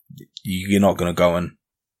 you're not going to go and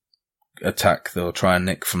attack or try and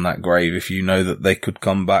nick from that grave if you know that they could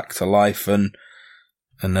come back to life and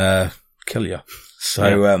kill you.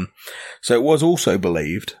 So, so it was also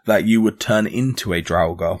believed that you would turn into a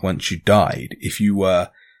Draugr once you died if you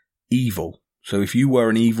were evil. So if you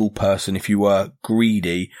were an evil person, if you were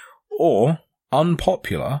greedy or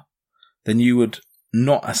unpopular, then you would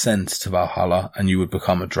not ascend to Valhalla and you would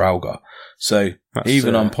become a Draugr. So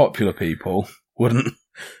even unpopular people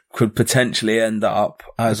could potentially end up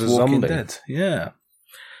as a Walking zombie. Dead. Yeah.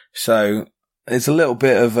 So it's a little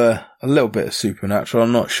bit of supernatural.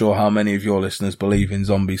 I'm not sure how many of your listeners believe in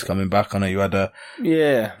zombies coming back. I know you had a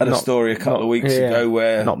story a couple of weeks ago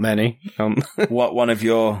where not many. what one of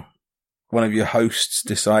your hosts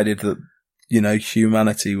decided that,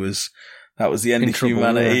 humanity was the end of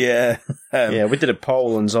humanity. Yeah. We did a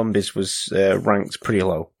poll and zombies was ranked pretty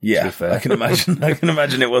low. Yeah. To be fair. I can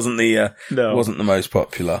imagine it wasn't wasn't the most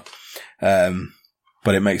popular.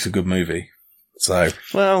 But it makes a good movie. So,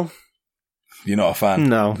 well, you're not a fan?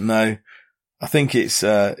 No. I think it's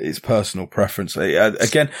personal preference.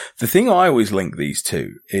 Again, the thing I always link these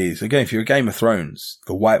two is, again, if you're a Game of Thrones,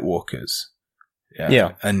 the White Walkers.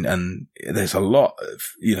 Yeah. And there's a lot of,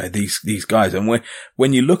 these guys. And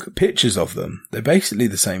when you look at pictures of them, they're basically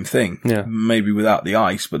the same thing. Yeah. Maybe without the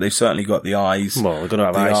ice, but they've certainly got the eyes. Well, they're going to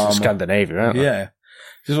have ice in Scandinavia, aren't they? Yeah.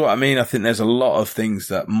 This is what I mean. I think there's a lot of things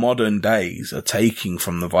that modern days are taking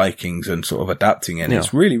from the Vikings and sort of adapting it. And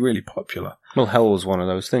it's really, really popular. Well, hell was one of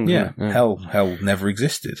those things. Yeah. Hell never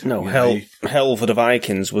existed. No, hell for the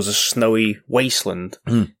Vikings was a snowy wasteland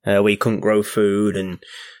where you couldn't grow food, and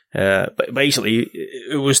but basically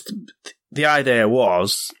it was the idea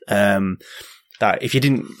was that if you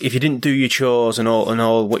didn't do your chores and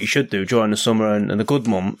all what you should do during the summer and the good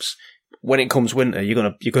months, when it comes winter, you're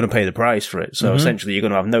gonna pay the price for it. So essentially, you're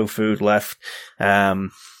gonna have no food left. The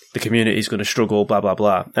community's gonna struggle. Blah blah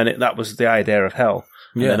blah. And that was the idea of hell.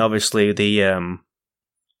 And then obviously the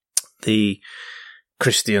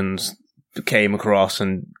Christians came across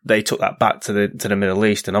and they took that back to the Middle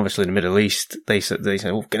East. And obviously, the Middle East, they said,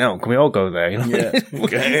 "Oh, can we all go there?" Yeah,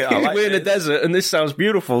 we're in the desert, and this sounds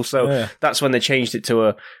beautiful. So that's when they changed it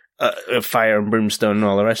to a fire and brimstone and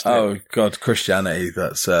all the rest of it. Oh God, Christianity,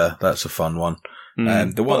 that's a fun one.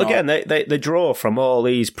 The one again, they draw from all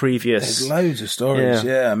these previous. There's loads of stories.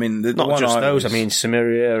 Yeah, I mean, not just those. I mean,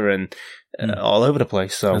 Samaria and all over the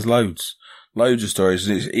place. So there's loads of stories.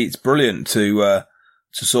 It's brilliant to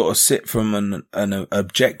sort of sit from an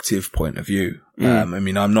objective point of view. I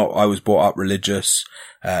mean, I was brought up religious.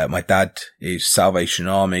 My dad is Salvation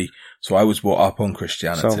Army. So I was brought up on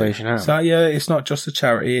Christianity. Salvation Army. So yeah, it's not just a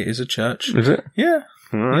charity; it is a church. Is it? Yeah,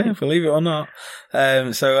 right. Yeah, believe it or not.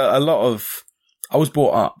 So I was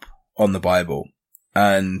brought up on the Bible,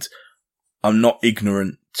 and I'm not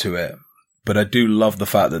ignorant to it, but I do love the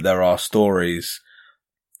fact that there are stories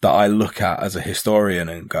that I look at as a historian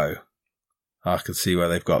and go, I can see where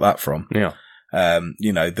they've got that from. Yeah.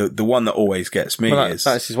 The one that always gets me is...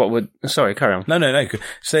 This is what would... Sorry, carry on. No.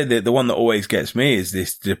 Say the one that always gets me is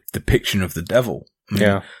this depiction of the devil. I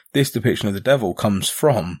mean, this depiction of the devil comes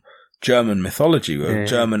from German mythology,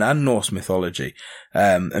 German and Norse mythology.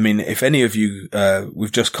 I mean, if any of you,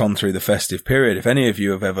 we've just gone through the festive period, if any of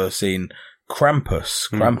you have ever seen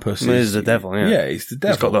Krampus is the devil, yeah. Yeah, he's the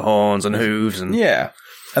devil. He's got the horns and hooves and... Yeah.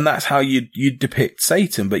 And that's how you depict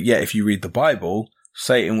Satan, but yet if you read the Bible...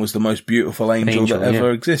 Satan was the most beautiful angel that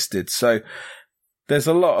ever existed. So there's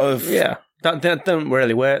a lot of that don't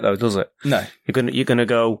really work though, does it? No, you're gonna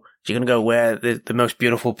go where the most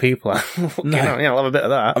beautiful people are. No, I'll have a bit of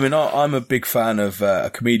that. I mean, I'm a big fan of a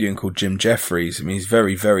comedian called Jim Jeffries. I mean, he's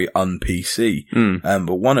very, very un-PC.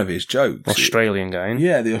 But one of his jokes, Australian guy,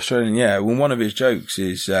 the Australian, Well, one of his jokes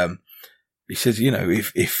is he says,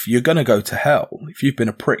 if you're gonna go to hell, if you've been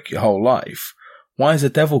a prick your whole life, why is the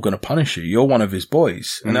devil going to punish you? You're one of his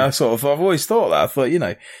boys. And I've always thought that. I thought,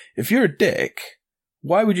 if you're a dick,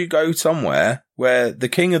 why would you go somewhere where the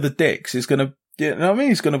king of the dicks is going to, you know what I mean?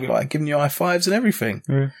 He's going to be like giving you high fives and everything.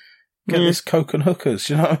 Get this coke and hookers,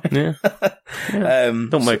 you know what I mean? Yeah.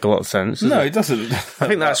 Don't make a lot of sense. No, it doesn't. I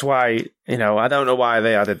think that's why, I don't know why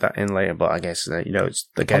they added that in later, but I guess, it's,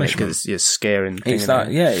 again, because it's scaring. It's that.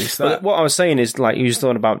 But what I was saying is, like, you was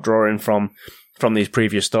talking about drawing from these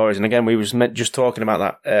previous stories, and again, we was just talking about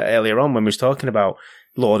that earlier on when we was talking about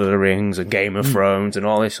Lord of the Rings and Game of Thrones and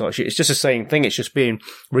all this sort of shit. It's just the same thing. It's just being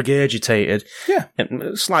regurgitated. Yeah.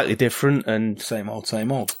 And slightly different and... Same old.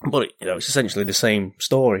 But, it's essentially the same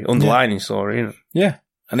story, underlining story, Yeah.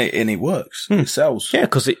 And it works. It sells. Yeah,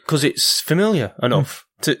 because it's familiar enough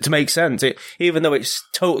to make sense. Even though it's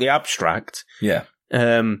totally abstract. Yeah.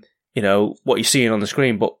 What you're seeing on the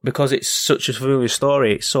screen, but because it's such a familiar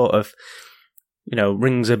story, it sort of,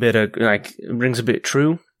 rings a bit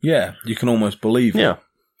true. Yeah, you can almost believe it. Yeah.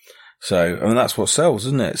 So, that's what sells,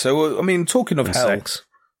 isn't it? So, talking of hell... Sex.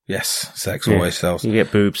 Yes, sex always sells. You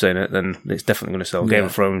get boobs in it, then it's definitely going to sell. Game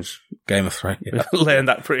of Thrones. Yeah. Learned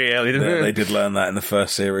that pretty early, didn't they? They did learn that in the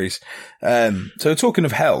first series. So, talking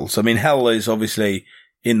of hell, hell is obviously,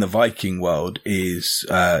 in the Viking world, is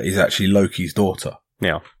actually Loki's daughter.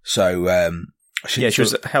 Yeah. So, she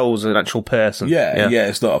was Hell's an actual person. Yeah,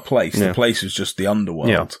 it's not a place. Yeah. The place was just the underworld.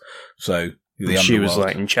 Yeah. So... She was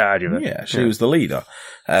in charge of it. Yeah, she was the leader.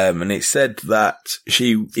 And it said that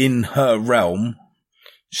she, in her realm,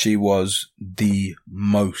 she was the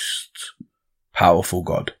most powerful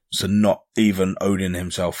god. So not even Odin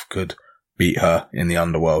himself could beat her in the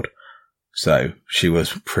underworld. So she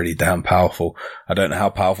was pretty damn powerful. I don't know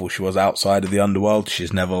how powerful she was outside of the underworld.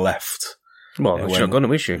 She's never left. Well, she's not going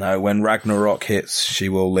to, is she? No, when Ragnarok hits, she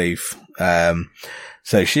will leave.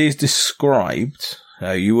 So she's described...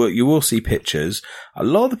 you will see pictures. A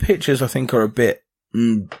lot of the pictures I think are a bit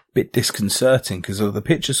disconcerting because the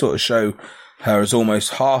pictures sort of show her as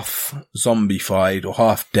almost half zombified or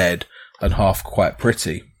half dead and half quite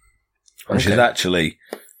pretty. And she's actually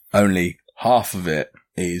only half of it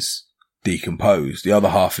is decomposed. The other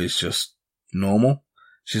half is just normal.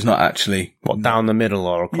 She's not actually... What, down the middle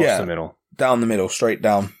or across the middle? Down the middle, straight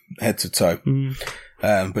down, head to toe.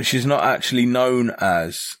 But she's not actually known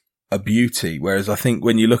as a beauty, whereas I think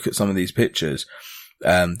when you look at some of these pictures,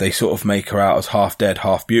 they sort of make her out as half dead,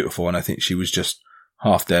 half beautiful, and I think she was just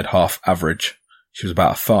half dead, half average. She was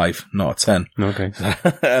about a 5, not a 10. Okay.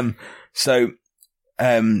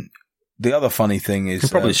 The other funny thing is... You're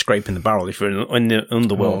probably scraping the barrel if you're in the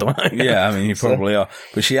underworld. Yeah, you probably are.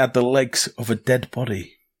 But she had the legs of a dead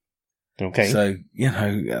body. Okay. So,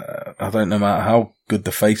 I don't know how good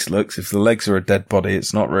the face looks. If the legs are a dead body,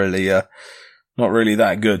 it's not really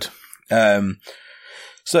that good.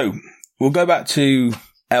 So we'll go back to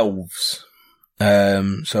elves.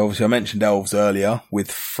 So obviously I mentioned elves earlier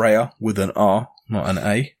with Freya with an R, not an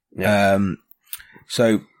A. Yeah.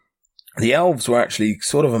 So the elves were actually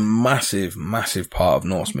sort of a massive, massive part of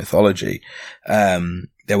Norse mythology.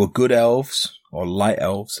 There were good elves or light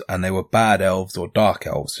elves, and they were bad elves or dark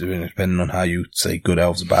elves, depending on how you say good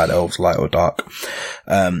elves or bad elves, light or dark.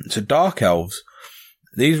 So dark elves,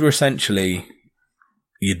 these were essentially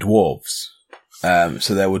your dwarves.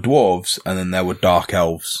 So there were dwarves and then there were dark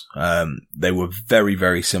elves. They were very,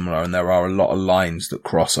 very similar, and there are a lot of lines that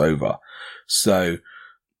cross over. So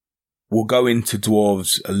we'll go into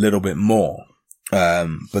dwarves a little bit more.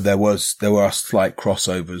 But there were slight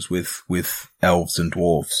crossovers with elves and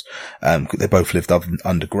dwarves. They both lived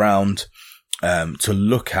underground. To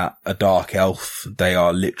look at a dark elf, they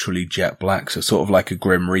are literally jet black. So sort of like a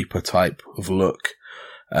Grim Reaper type of look.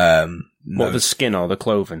 What, the skin or the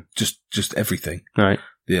clothing? Just everything. Right.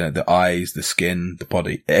 The eyes, the skin, the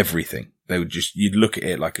body, everything. They would you'd look at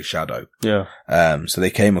it like a shadow. Yeah. So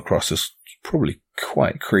they came across as probably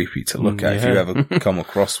quite creepy to look at if you ever come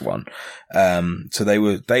across one. So they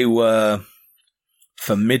were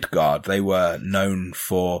for Midgard, they were known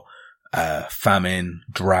for, famine,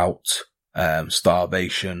 drought,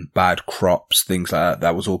 starvation, bad crops, things like that.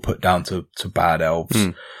 That was all put down to bad elves.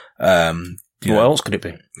 What else could it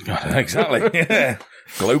be? Exactly. Yeah.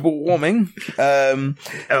 Global warming.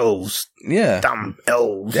 Elves. Yeah. Damn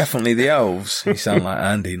elves. Definitely the elves. You sound like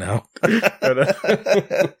Andy now.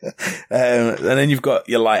 And then you've got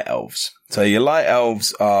your light elves. So your light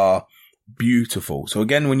elves are beautiful. So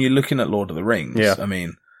again, when you're looking at Lord of the Rings, I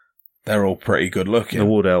mean, they're all pretty good looking. The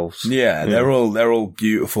wood elves. Yeah, they're all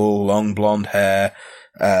beautiful, long blonde hair,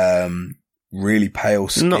 really pale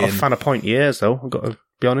skin. Not a fan of pointy ears though, I've got to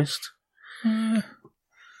be honest. I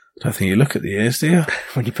don't think you look at the ears, do you?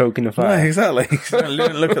 When you're poking the fire. No, exactly.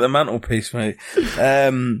 Look at the mantelpiece, mate.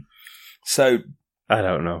 So I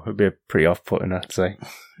don't know. It'd be a pretty off-putting, I'd say.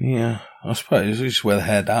 Yeah, I suppose. You just wear the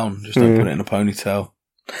hair down. Just don't put it in a ponytail.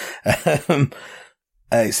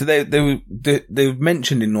 So they were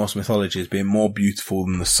mentioned in Norse mythology as being more beautiful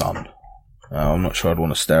than the sun. I'm not sure I'd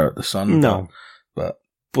want to stare at the sun. No.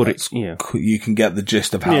 But it's, yeah. You can get the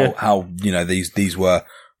gist of how these were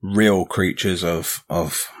real creatures of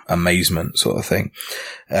amazement sort of thing.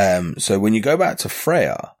 So when you go back to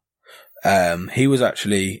Freyr, he was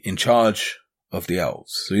actually in charge of the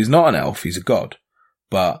elves. So he's not an elf, he's a god.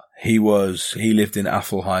 But he lived in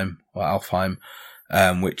Alfheim,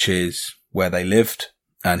 which is where they lived,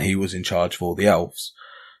 and he was in charge of all the elves.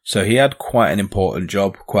 So he had quite an important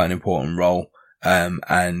job, quite an important role.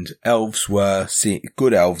 And elves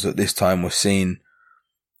good elves at this time were seen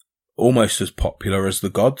almost as popular as the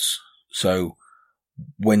gods. So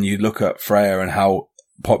when you look at Freyr and how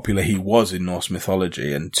popular he was in Norse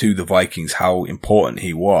mythology, and to the Vikings how important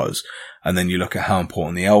he was, and then you look at how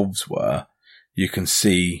important the elves were, you can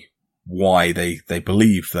see why they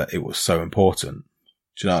believed that it was so important.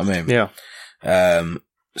 Do you know what I mean? Yeah.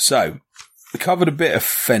 So we covered a bit of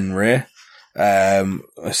Fenrir.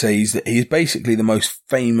 I say he's basically the most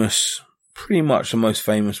famous, pretty much the most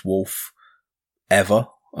famous wolf ever.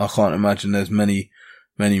 I can't imagine there's many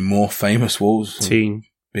more famous wolves. Teen.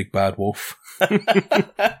 Big Bad Wolf. But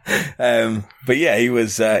yeah, he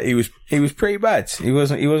was pretty bad. He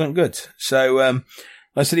wasn't good. So,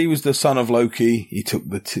 I said he was the son of Loki. He took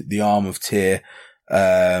the arm of Tyr.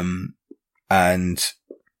 And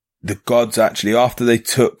the gods actually, after he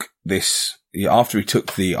took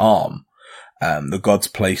the arm, the gods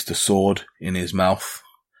placed a sword in his mouth,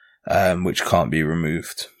 which can't be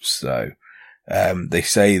removed. So, they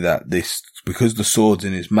say that because the sword's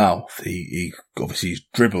in his mouth, he obviously is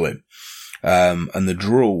dribbling. And the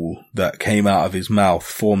drool that came out of his mouth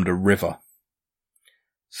formed a river.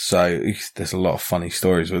 So there's a lot of funny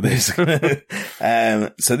stories with this.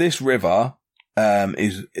 So this river,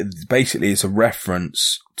 is basically a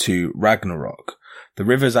reference to Ragnarok. The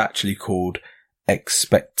river's actually called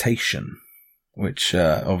Expectation, which,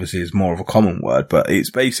 obviously is more of a common word, but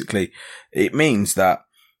it means that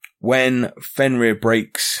when Fenrir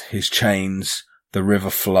breaks his chains, the river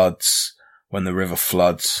floods. When the river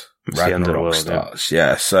floods, Ragnarok starts.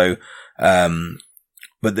 Yeah. So,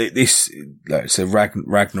 but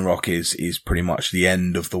Ragnarok is pretty much the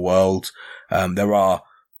end of the world.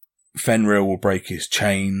 Fenrir will break his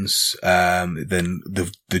chains. Then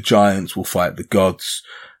the giants will fight the gods.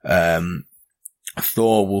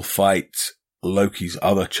 Thor will fight Loki's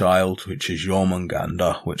other child, which is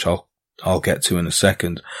Jormungandr, which I'll get to in a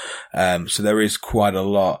second. So there is quite a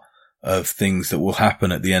lot of things that will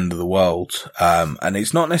happen at the end of the world. And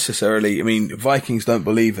it's not necessarily, Vikings don't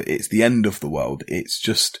believe it's the end of the world. It's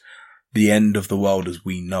just the end of the world as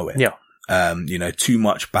we know it. Yeah. Too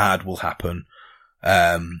much bad will happen.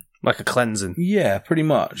 Like a cleansing. Yeah, pretty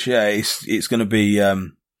much. Yeah. It's going to be,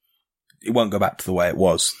 it won't go back to the way it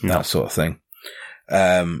was, that sort of thing.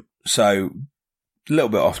 So a little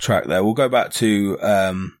bit off track there. We'll go back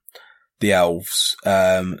to, the elves.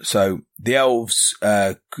 So the elves,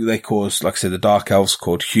 they cause, like I said, the dark elves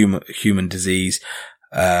called human disease,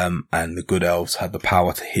 and the good elves had the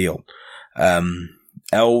power to heal.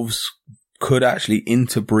 Elves could actually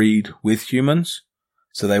interbreed with humans.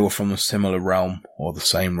 So they were from a similar realm or the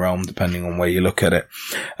same realm, depending on where you look at it.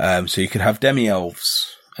 So you could have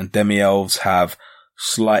demi-elves, and demi-elves have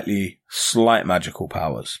slight magical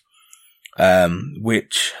powers,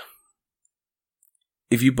 which,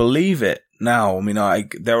 if you believe it now,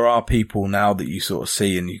 there are people now that you sort of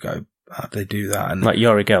see and you go, how'd they do that? And like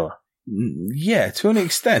Yori Geller. Yeah, to an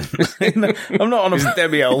extent. I'm not on a... He's a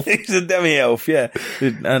demi-elf. He's a demi-elf, yeah.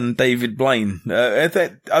 And David Blaine.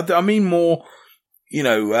 I mean more,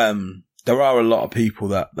 there are a lot of people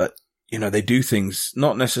that, they do things,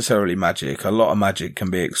 not necessarily magic. A lot of magic can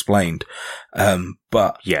be explained.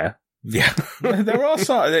 But... Yeah. Yeah. There are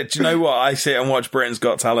some... Do you know what? I sit and watch Britain's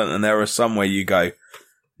Got Talent, and there are some where you go,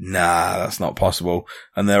 nah, that's not possible.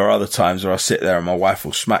 And there are other times where I sit there and my wife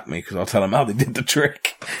will smack me because I'll tell them how they did the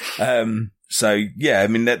trick. So yeah,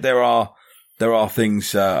 there are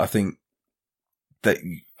things, I think that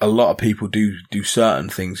a lot of people do certain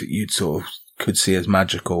things that you'd sort of could see as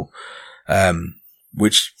magical,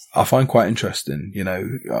 which I find quite interesting.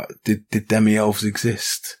 Did demi-elves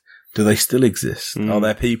exist? Do they still exist? Are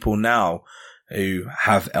there people now who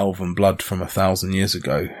have elven blood from 1,000 years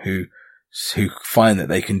ago who find that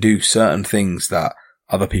they can do certain things that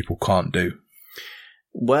other people can't do?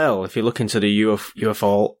 Well, if you look into the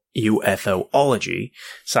UFOlogy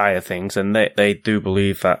side of things, and they do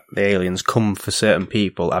believe that the aliens come for certain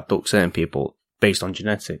people, abduct certain people based on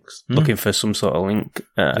genetics, looking for some sort of link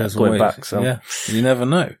going back. So yeah, you never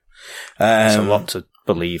know. There's a lot to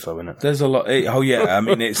believe, though, isn't it? There's a lot.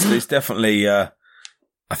 It's definitely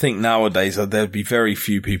I think nowadays there'd be very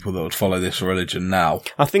few people that would follow this religion now.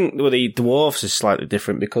 I think with the dwarves is slightly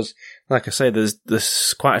different because, like I say,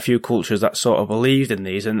 there's quite a few cultures that sort of believed in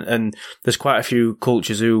these, and there's quite a few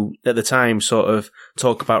cultures who at the time sort of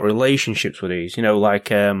talk about relationships with these,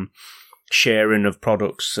 like sharing of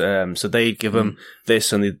products. So they'd give them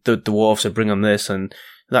this, and the dwarves would bring them this, and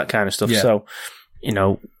that kind of stuff. Yeah. So,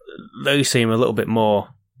 they seem a little bit more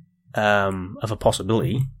of a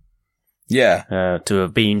possibility. Yeah. To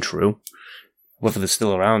have been true, whether they're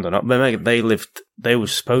still around or not. But they were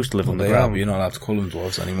supposed to live on the ground. You're not allowed to call them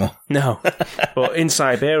dwarves anymore. No. But in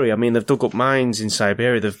Siberia, I mean, they've dug up mines in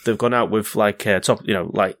Siberia. They've gone out with like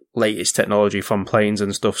latest technology from planes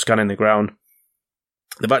and stuff, scanning the ground.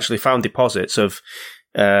 They've actually found deposits of,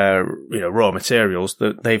 raw materials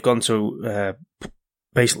that they've gone to,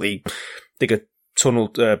 basically dig a tunnel,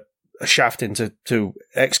 a shaft into to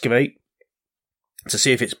excavate, to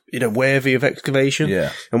see if it's worthy of excavation.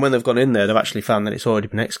 Yeah. And when they've gone in there, they've actually found that it's already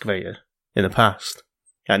been excavated in the past.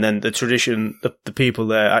 And then the tradition, the people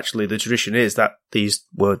there, actually the tradition is that these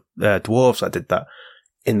were dwarves that did that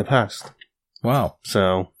in the past. Wow.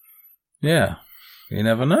 So, yeah, you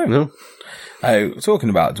never know. No.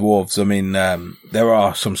 Talking about dwarves, I mean, there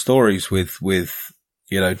are some stories with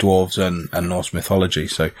dwarves and Norse mythology.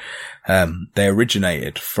 So, they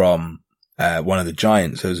originated from one of the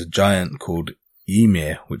giants. There was a giant called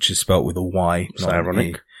Ymir, which is spelt with a Y. It's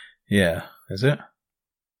ironic. Yeah. Is it?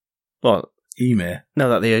 What? Ymir. No,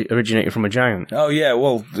 that they originated from a giant. Oh, yeah.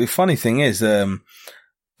 Well, the funny thing is that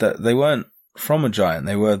they weren't from a giant.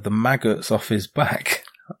 They were the maggots off his back.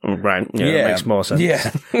 Right. Yeah, that makes more sense.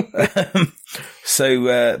 Yeah.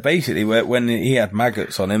 So, basically, when he had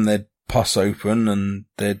maggots on him, they'd pus open and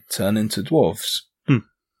they'd turn into dwarves.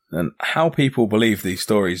 And how people believe these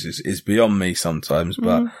stories is beyond me sometimes,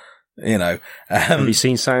 but... have you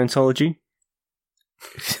seen Scientology?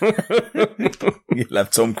 You'll have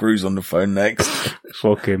Tom Cruise on the phone next.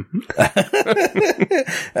 Fuck him.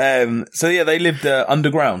 So yeah, they lived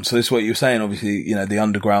underground. So this is what you were saying, obviously, the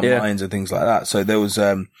underground mines and things like that. So there was,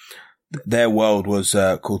 their world was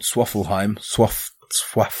called Swaffelheim.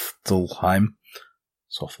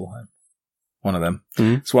 Swaffelheim. One of them.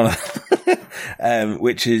 Mm-hmm. It's one of them.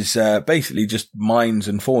 Which is basically just mines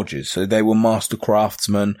and forges. So they were master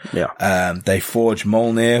craftsmen. Yeah. They forged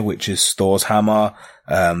Mjolnir, which is Thor's hammer.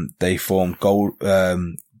 They formed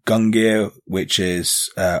Gungnir, which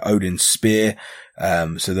is Odin's spear.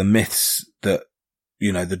 So the myths that,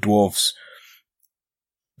 the dwarves,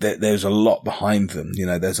 there's a lot behind them.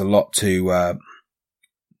 There's a lot to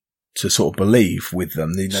sort of believe with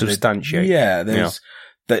them. Substantiate.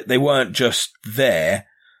 They weren't just there.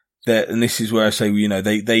 And this is where I say,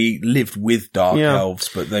 they lived with dark elves,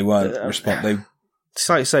 but they weren't It's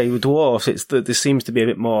like, say, with dwarves, there seems to be a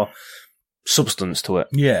bit more substance to it.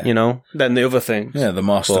 Yeah. Than the other things. Yeah, the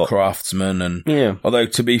master craftsman. And although,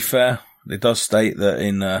 to be fair, it does state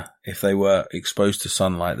that if they were exposed to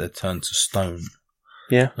sunlight, they'd turn to stone.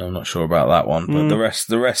 Yeah. I'm not sure about that one, but the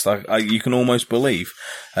rest, you can almost believe.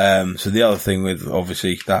 So the other thing with,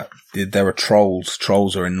 obviously, that there are trolls.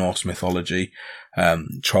 Trolls are in Norse mythology.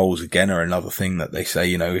 Trolls, again, are another thing that they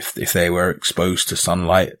say, if they were exposed to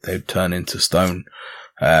sunlight, they'd turn into stone.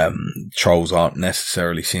 Trolls aren't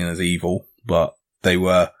necessarily seen as evil, but they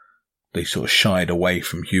sort of shied away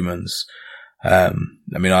from humans. I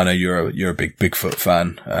mean, I know you're a big Bigfoot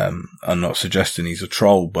fan. I'm not suggesting he's a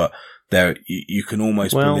troll, but you can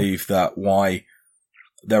almost believe that why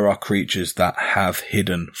there are creatures that have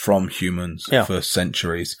hidden from humans for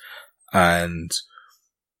centuries. And,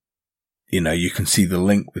 you can see the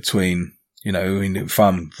link between, if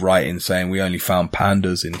I'm right in saying we only found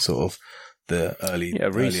pandas in sort of the early,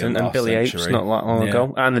 recent, and Billy Apes not that long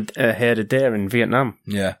ago, and a herd of deer in Vietnam.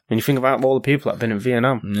 Yeah. And you think about all the people that have been in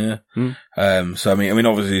Vietnam. Yeah. So I mean,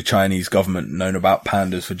 obviously the Chinese government known about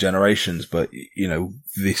pandas for generations, but,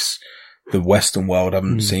 the Western world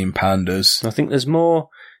haven't seen pandas. I think there's more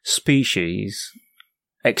species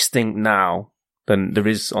extinct now than there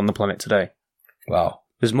is on the planet today. Wow.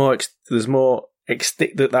 There's more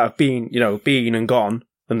extinct that have been, been and gone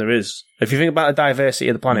than there is. If you think about the diversity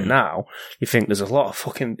of the planet now, you think there's a lot of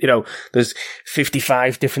fucking, there's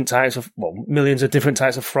 55 different types of, millions of different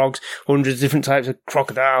types of frogs, hundreds of different types of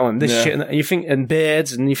crocodile and this shit, and you think, and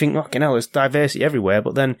birds, and you think, there's diversity everywhere,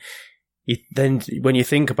 but then when you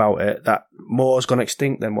think about it, that more's gone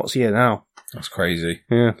extinct than what's here now. That's crazy.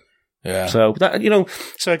 Yeah. Yeah. So that,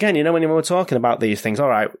 so again, when we're talking about these things, all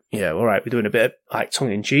right, we're doing a bit of like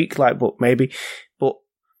tongue in cheek, but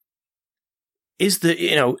is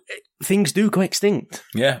things do go extinct.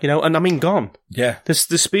 Yeah. And I mean gone. Yeah. The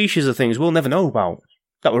species of things we'll never know about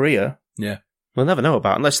that were here. Yeah. we'll never know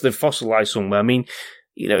about unless they've fossilised somewhere. I mean,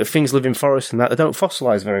 if things live in forests and that, they don't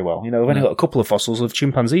fossilise very well. We've only got a couple of fossils of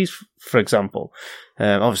chimpanzees, for example.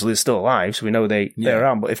 Obviously, they're still alive, so we know they're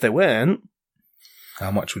around. But if they weren't,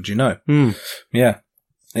 how much would you know? Yeah,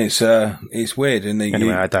 it's weird.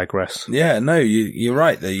 Anyway, I digress. Yeah, no, you're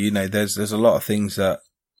right. There, there's a lot of things that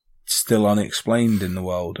still unexplained in the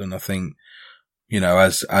world, and I think,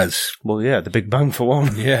 as the Big Bang for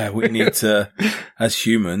one. Yeah, we need to, as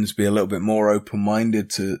humans, be a little bit more open-minded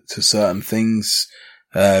to certain things.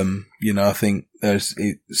 I think there's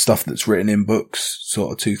stuff that's written in books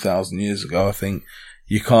sort of 2,000 years ago. I think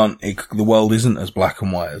the world isn't as black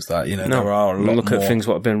and white as that. There are a lot look more. At things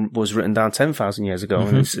was written down 10,000 years ago.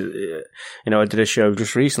 Mm-hmm. And I did a show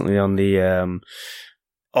just recently on the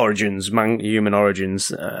human origins.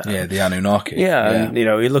 The Anunnaki. Yeah, and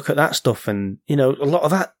you look at that stuff, and a lot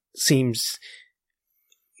of that seems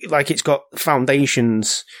like it's got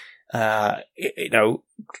foundations. In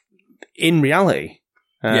reality.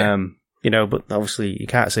 But obviously you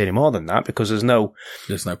can't say any more than that because there's no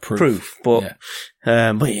proof. But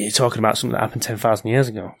you're talking about something that happened 10,000 years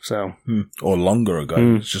ago, so or longer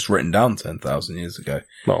ago. It's just written down 10,000 years ago.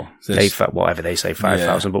 Well, whatever they say,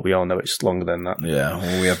 5,000, but we all know it's longer than that. Yeah,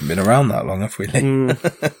 well, we haven't been around that long, have we?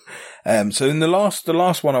 So in the last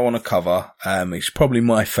one I want to cover, it's probably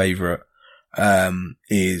my favourite,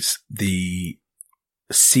 is the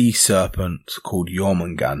sea serpent called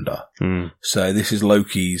Jormungandr. So this is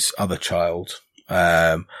Loki's other child.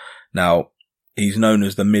 Now he's known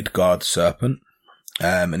as the Midgard serpent.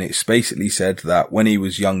 And it's basically said that when he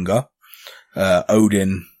was younger,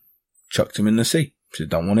 Odin chucked him in the sea. He said,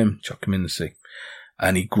 don't want him, chuck him in the sea.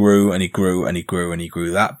 And he grew and he grew and he grew and he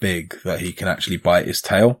grew that big that he can actually bite his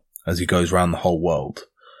tail as he goes around the whole world.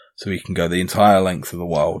 So he can go the entire length of the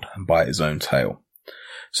world and bite his own tail.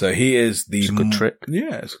 So he is it's a good trick.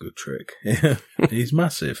 Yeah, it's a good trick. He's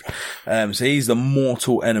massive. So he's the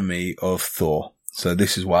mortal enemy of Thor. So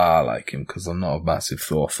this is why I like him, because I'm not a massive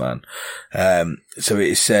Thor fan. So it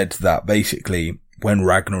is said that basically when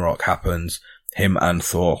Ragnarok happens, him and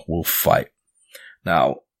Thor will fight.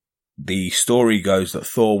 Now, the story goes that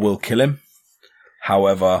Thor will kill him.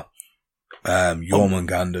 However,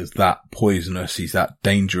 Jormungandr's that poisonous. He's that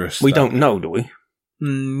dangerous. We don't know, do we?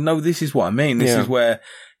 No, this is what I mean. This is where,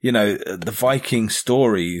 the Viking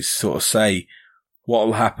stories sort of say what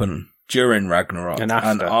will happen during Ragnarok and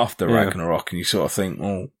after Ragnarok. And you sort of think,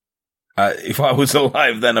 well, if I was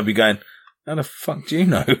alive then, I'd be going, how the fuck do you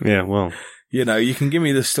know? Yeah, well. You can give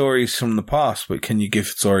me the stories from the past, but can you give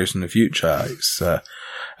stories from the future? It's, but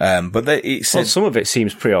it said, some of it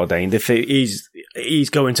seems preordained. If he's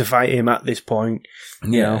going to fight him at this point,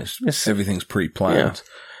 everything's pre-planned.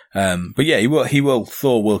 But yeah,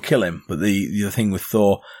 Thor will kill him, but the thing with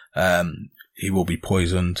Thor, he will be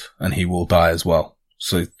poisoned and he will die as well.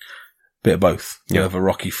 So, bit of both. You have a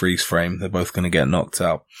Rocky freeze frame. They're both going to get knocked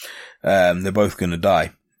out. They're both going to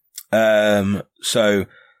die. So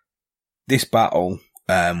this battle,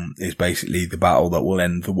 is basically the battle that will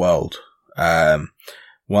end the world.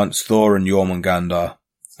 Once Thor and Jormungandr,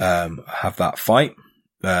 have that fight,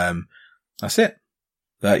 that's it.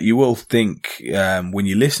 That you will think, when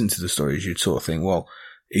you listen to the stories, you'd sort of think, well,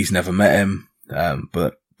 he's never met him.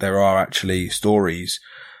 But there are actually stories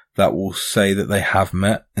that will say that they have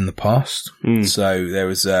met in the past. So there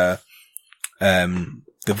was, the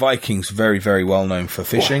Vikings very, very well known for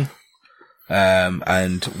fishing.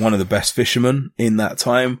 And one of the best fishermen in that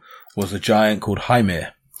time was a giant called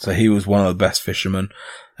Hymir. So he was one of the best fishermen.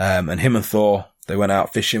 And him and Thor, they went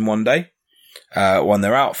out fishing one day. When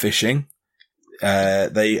they're out fishing,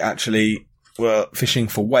 they actually were fishing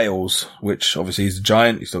for whales, which obviously he's a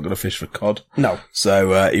giant. He's not going to fish for cod. No.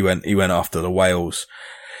 So, he went after the whales.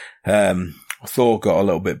 Thor got a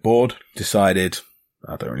little bit bored, decided,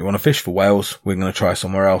 I don't really want to fish for whales. We're going to try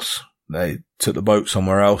somewhere else. They took the boat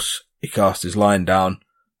somewhere else. He cast his line down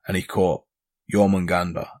and he caught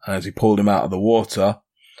Jormungandr. And as he pulled him out of the water,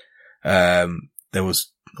 there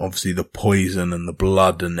was obviously the poison and the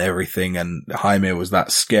blood and everything. And Hymir was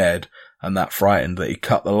that scared and that frightened that he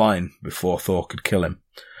cut the line before Thor could kill him.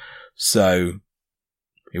 So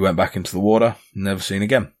he went back into the water, never seen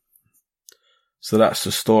again. So that's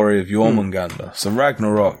the story of Jormungandr. So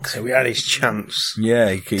Ragnarok. So we had his chance.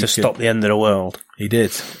 Yeah, to stop the end of the world. He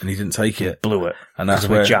did, and he didn't take it. Blew it. And that's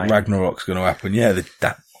where Ragnarok's going to happen. Yeah,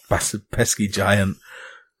 that bastard pesky giant.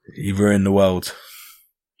 He ruined the world.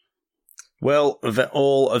 Well, they're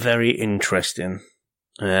all very interesting.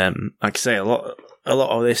 Like I say, a lot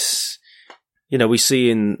of this, we see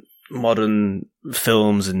in modern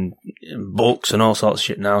films and books and all sorts of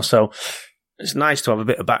shit now. So, it's nice to have a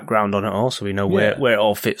bit of background on it all, so we know where it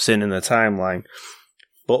all fits in the timeline.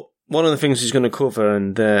 But one of the things he's going to cover,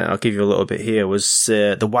 and I'll give you a little bit here, was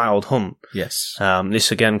the Wild Hunt. Yes.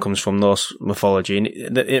 This again comes from Norse mythology, and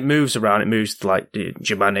it moves around. It moves to, like, the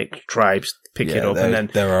Germanic tribes pick it up, and then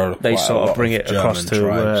they sort of bring it across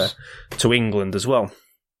to England as well.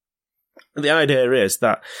 The idea is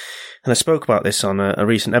that, and I spoke about this on a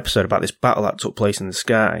recent episode about this battle that took place in the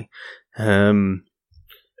sky. And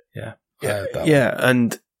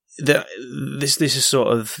this is sort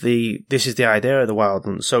of the idea of the Wild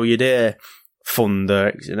Hunt. So you'd hear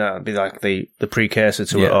thunder, it'd be like the precursor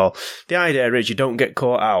to it all. The idea is you don't get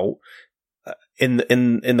caught out in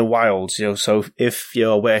the wilds, so if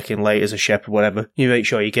you're working late as a shepherd or whatever, you make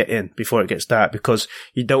sure you get in before it gets dark, because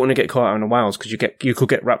you don't want to get caught out in the wilds, because you could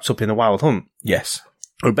get wrapped up in the Wild Hunt. Yes.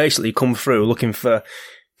 Or basically come through looking for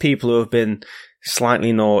people who have been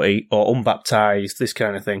slightly naughty or unbaptized, this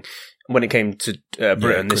kind of thing. When it came to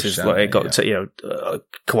Britain, this is what it got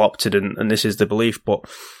co-opted, and this is the belief. But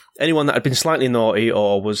anyone that had been slightly naughty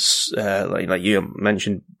or was, like you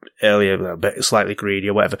mentioned earlier, a bit slightly greedy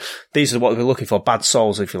or whatever, these are what we're looking for, bad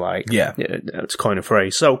souls, if you like. Yeah. To coin a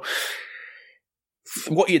phrase. So,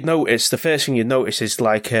 what you'd notice, the first thing you'd notice is,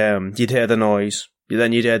 like, you'd hear the noise,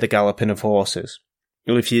 then you'd hear the galloping of horses.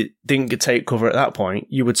 Well, if you didn't take cover at that point,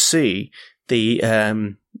 you would see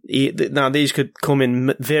now these could come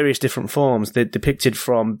in various different forms. They're depicted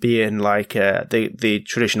from being like the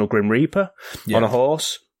traditional Grim Reaper on a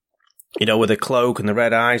horse, with a cloak and the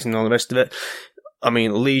red eyes and all the rest of it. I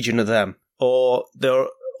mean, legion of them. Or they're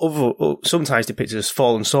sometimes depicted as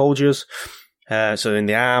fallen soldiers, so in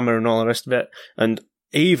the armour and all the rest of it, and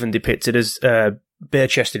even depicted as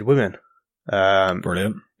bare-chested women.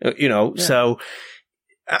 Brilliant. So...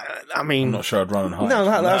 I mean, I'm not sure I'd run and hide. No,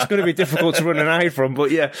 that's going to be difficult to run and hide from.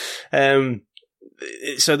 But yeah,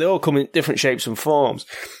 so they all come in different shapes and forms.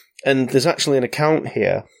 And there's actually an account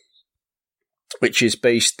here, which is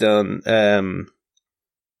based on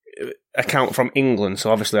account from England.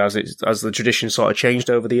 So obviously, as the tradition sort of changed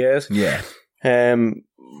over the years. Yeah.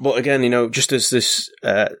 But again, just as this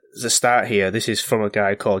the start here, this is from a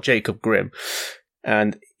guy called Jacob Grimm.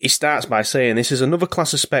 And he starts by saying, this is another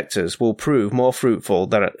class of spectres will prove more fruitful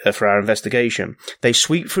for our investigation. They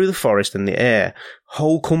sweep through the forest and the air,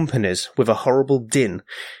 whole companies with a horrible din.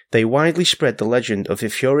 They widely spread the legend of the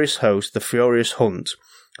furious host, the furious hunt.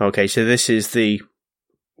 Okay, so this is the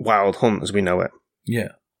Wild Hunt as we know it. Yeah.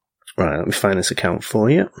 Right, let me find this account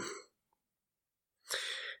for you.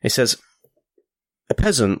 It says, a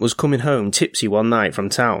peasant was coming home tipsy one night from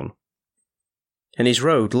town, and his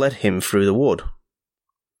road led him through the wood.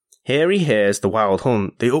 Here he hears the Wild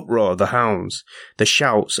Hunt, the uproar of the hounds, the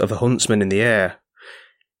shouts of the huntsmen in the air.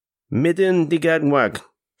 Midden die Gadwag,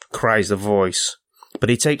 cries the voice, but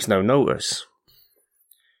he takes no notice.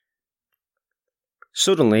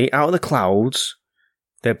 Suddenly, out of the clouds,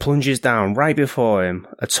 there plunges down right before him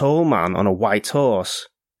a tall man on a white horse.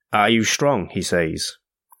 Are you strong? He says.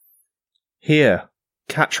 Here,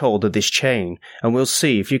 catch hold of this chain, and we'll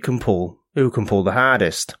see if who can pull the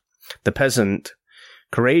hardest. The peasant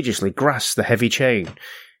courageously grasped the heavy chain,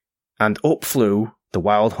 and up flew the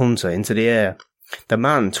Wild Hunter into the air. The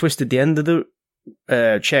man twisted the end of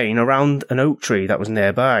the chain around an oak tree that was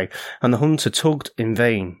nearby, and the hunter tugged in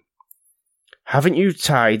vain. Haven't you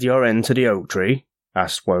tied your end to the oak tree?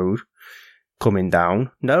 Asked Woad, coming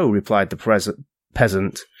down. No, replied the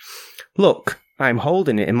peasant. Look, I'm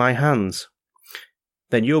holding it in my hands.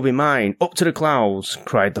 Then you'll be mine, up to the clouds,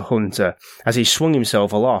 cried the hunter, as he swung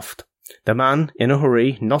himself aloft. The man, in a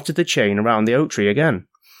hurry, knotted the chain around the oak tree again,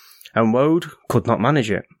 and Woad could not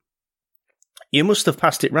manage it. You must have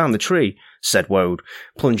passed it round the tree, said Woad,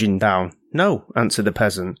 plunging down. No, answered the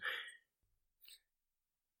peasant.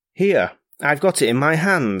 Here, I've got it in my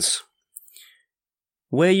hands.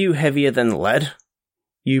 Were you heavier than lead?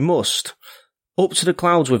 You must. Up to the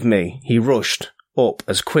clouds with me. He rushed, up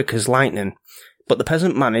as quick as lightning, but the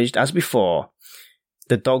peasant managed as before.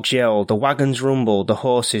 The dogs yelled, the wagons rumbled, the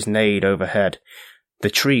horses neighed overhead. The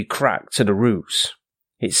tree cracked to the roots.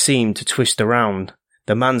 It seemed to twist around.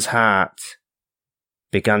 The man's heart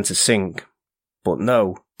began to sink. But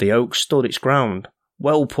no, the oak stood its ground.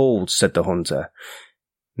 Well pulled, said the hunter.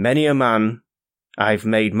 Many a man I've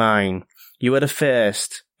made mine. You are the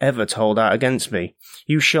first ever to hold out against me.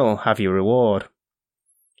 You shall have your reward.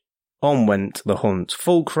 On went the hunt,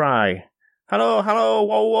 full cry. Hello, hello,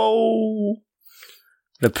 whoa, whoa.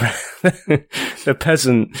 The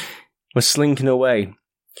peasant was slinking away,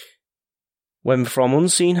 when from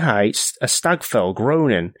unseen heights a stag fell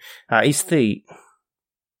groaning at his feet.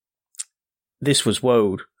 This was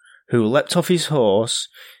Woad, who leapt off his horse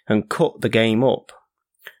and cut the game up.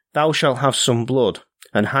 Thou shalt have some blood,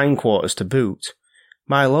 and hindquarters to boot.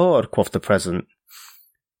 My lord, quoth the present,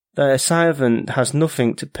 the servant has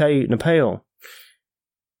nothing to pay in a pail.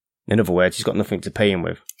 In other words, he's got nothing to pay him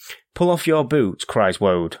with. Pull off your boot, cries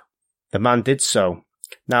Woad. The man did so.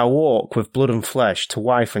 Now walk with blood and flesh to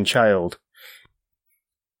wife and child.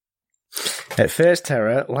 At first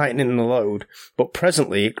terror, lightening the load, but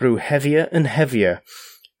presently it grew heavier and heavier,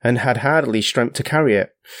 and had hardly strength to carry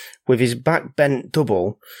it. With his back bent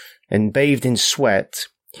double, and bathed in sweat,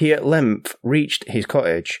 he at length reached his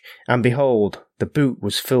cottage, and behold, the boot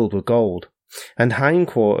was filled with gold, and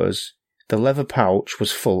hindquarters, the leather pouch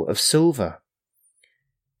was full of silver.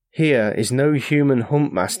 Here is no human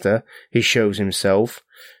huntmaster, he shows himself,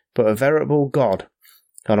 but a veritable god.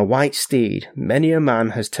 On a white steed, many a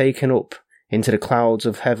man has taken up into the clouds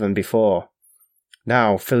of heaven before,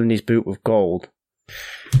 now filling his boot with gold.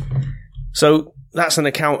 So that's an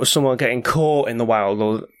account of someone getting caught in the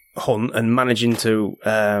wild hunt and managing to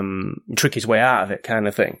trick his way out of it, kind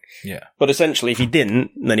of thing. Yeah. But essentially, if he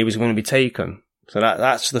didn't, then he was going to be taken. So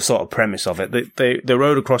that's the sort of premise of it. They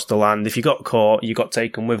rode across the land. If you got caught, you got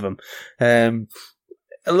taken with them.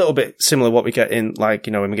 A little bit similar to what we get in, like,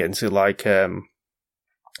 you know, when we get into like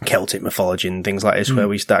Celtic mythology and things like this, where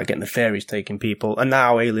we start getting the fairies taking people, and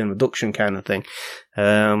now alien abduction kind of thing.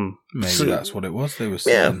 Maybe that's what it was they were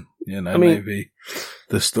saying. Yeah. You know, I mean, maybe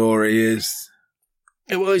the story is...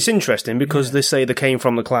 Well, it's interesting because they say they came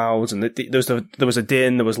from the clouds, and there was a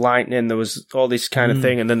din, there was lightning, there was all this kind of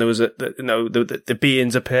thing, and then there was the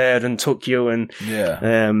beings appeared and took you, and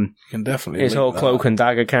you can definitely it's all cloak and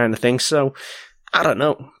dagger kind of thing. So I don't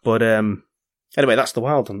know, but anyway, that's the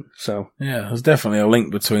Wild Hunt. So yeah, there's definitely a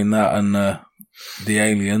link between that and the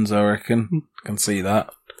aliens. I reckon I can see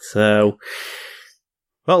that. So.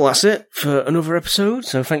 Well, that's it for another episode,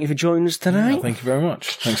 so thank you for joining us tonight. Yeah, thank you very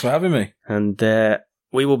much. Thanks for having me. And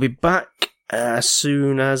we will be back as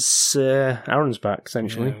soon as Aaron's back,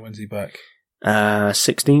 essentially. Yeah, when's he back?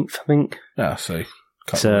 16th, I think. Yeah, so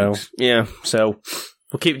weeks. Yeah, so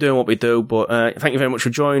we'll keep doing what we do, but thank you very much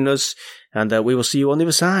for joining us, and we will see you on the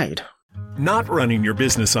other side. Not running your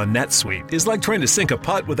business on NetSuite is like trying to sink a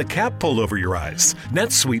putt with a cap pulled over your eyes.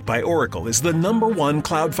 NetSuite by Oracle is the #1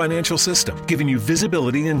 cloud financial system, giving you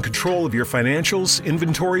visibility and control of your financials,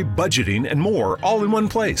 inventory, budgeting, and more all in one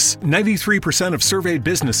place. 93% of surveyed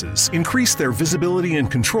businesses increase their visibility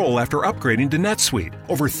and control after upgrading to NetSuite.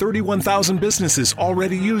 Over 31,000 businesses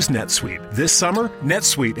already use NetSuite. This summer,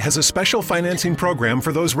 NetSuite has a special financing program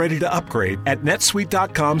for those ready to upgrade at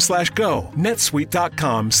netsuite.com/go.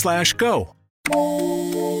 netsuite.com/go.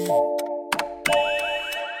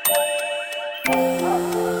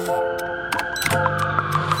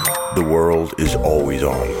 The world is always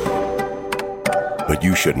on, but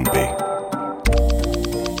you shouldn't be.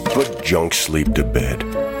 Put junk sleep to bed.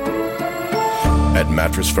 At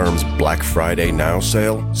Mattress Firm's Black Friday Now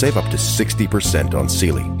sale, save up to 60% on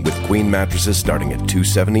Sealy, with queen mattresses starting at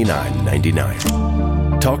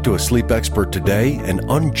 $279.99. Talk to a sleep expert today and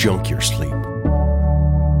unjunk your sleep.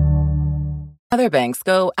 Other banks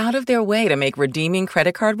go out of their way to make redeeming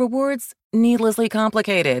credit card rewards needlessly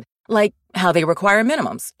complicated, like how they require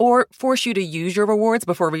minimums or force you to use your rewards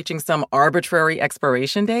before reaching some arbitrary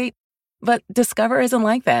expiration date. But Discover isn't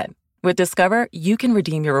like that. With Discover, you can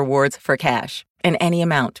redeem your rewards for cash in any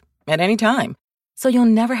amount, at any time, so you'll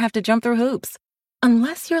never have to jump through hoops.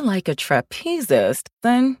 Unless you're like a trapezist,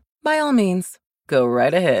 then by all means, go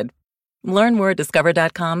right ahead. Learn more at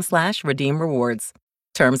discover.com/redeem rewards.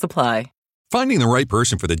 Terms apply. Finding the right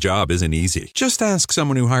person for the job isn't easy. Just ask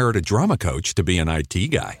someone who hired a drama coach to be an IT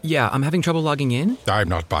guy. Yeah, I'm having trouble logging in. I'm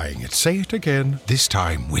not buying it. Say it again, this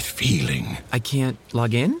time with feeling. I can't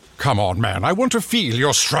log in? Come on, man. I want to feel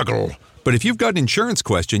your struggle. But if you've got an insurance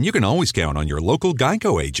question, you can always count on your local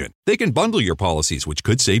Geico agent. They can bundle your policies, which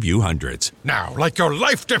could save you hundreds. Now, like your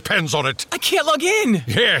life depends on it. I can't log in.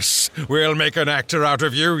 Yes, we'll make an actor out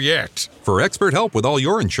of you yet. For expert help with all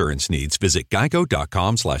your insurance needs, visit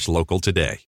geico.com/local today.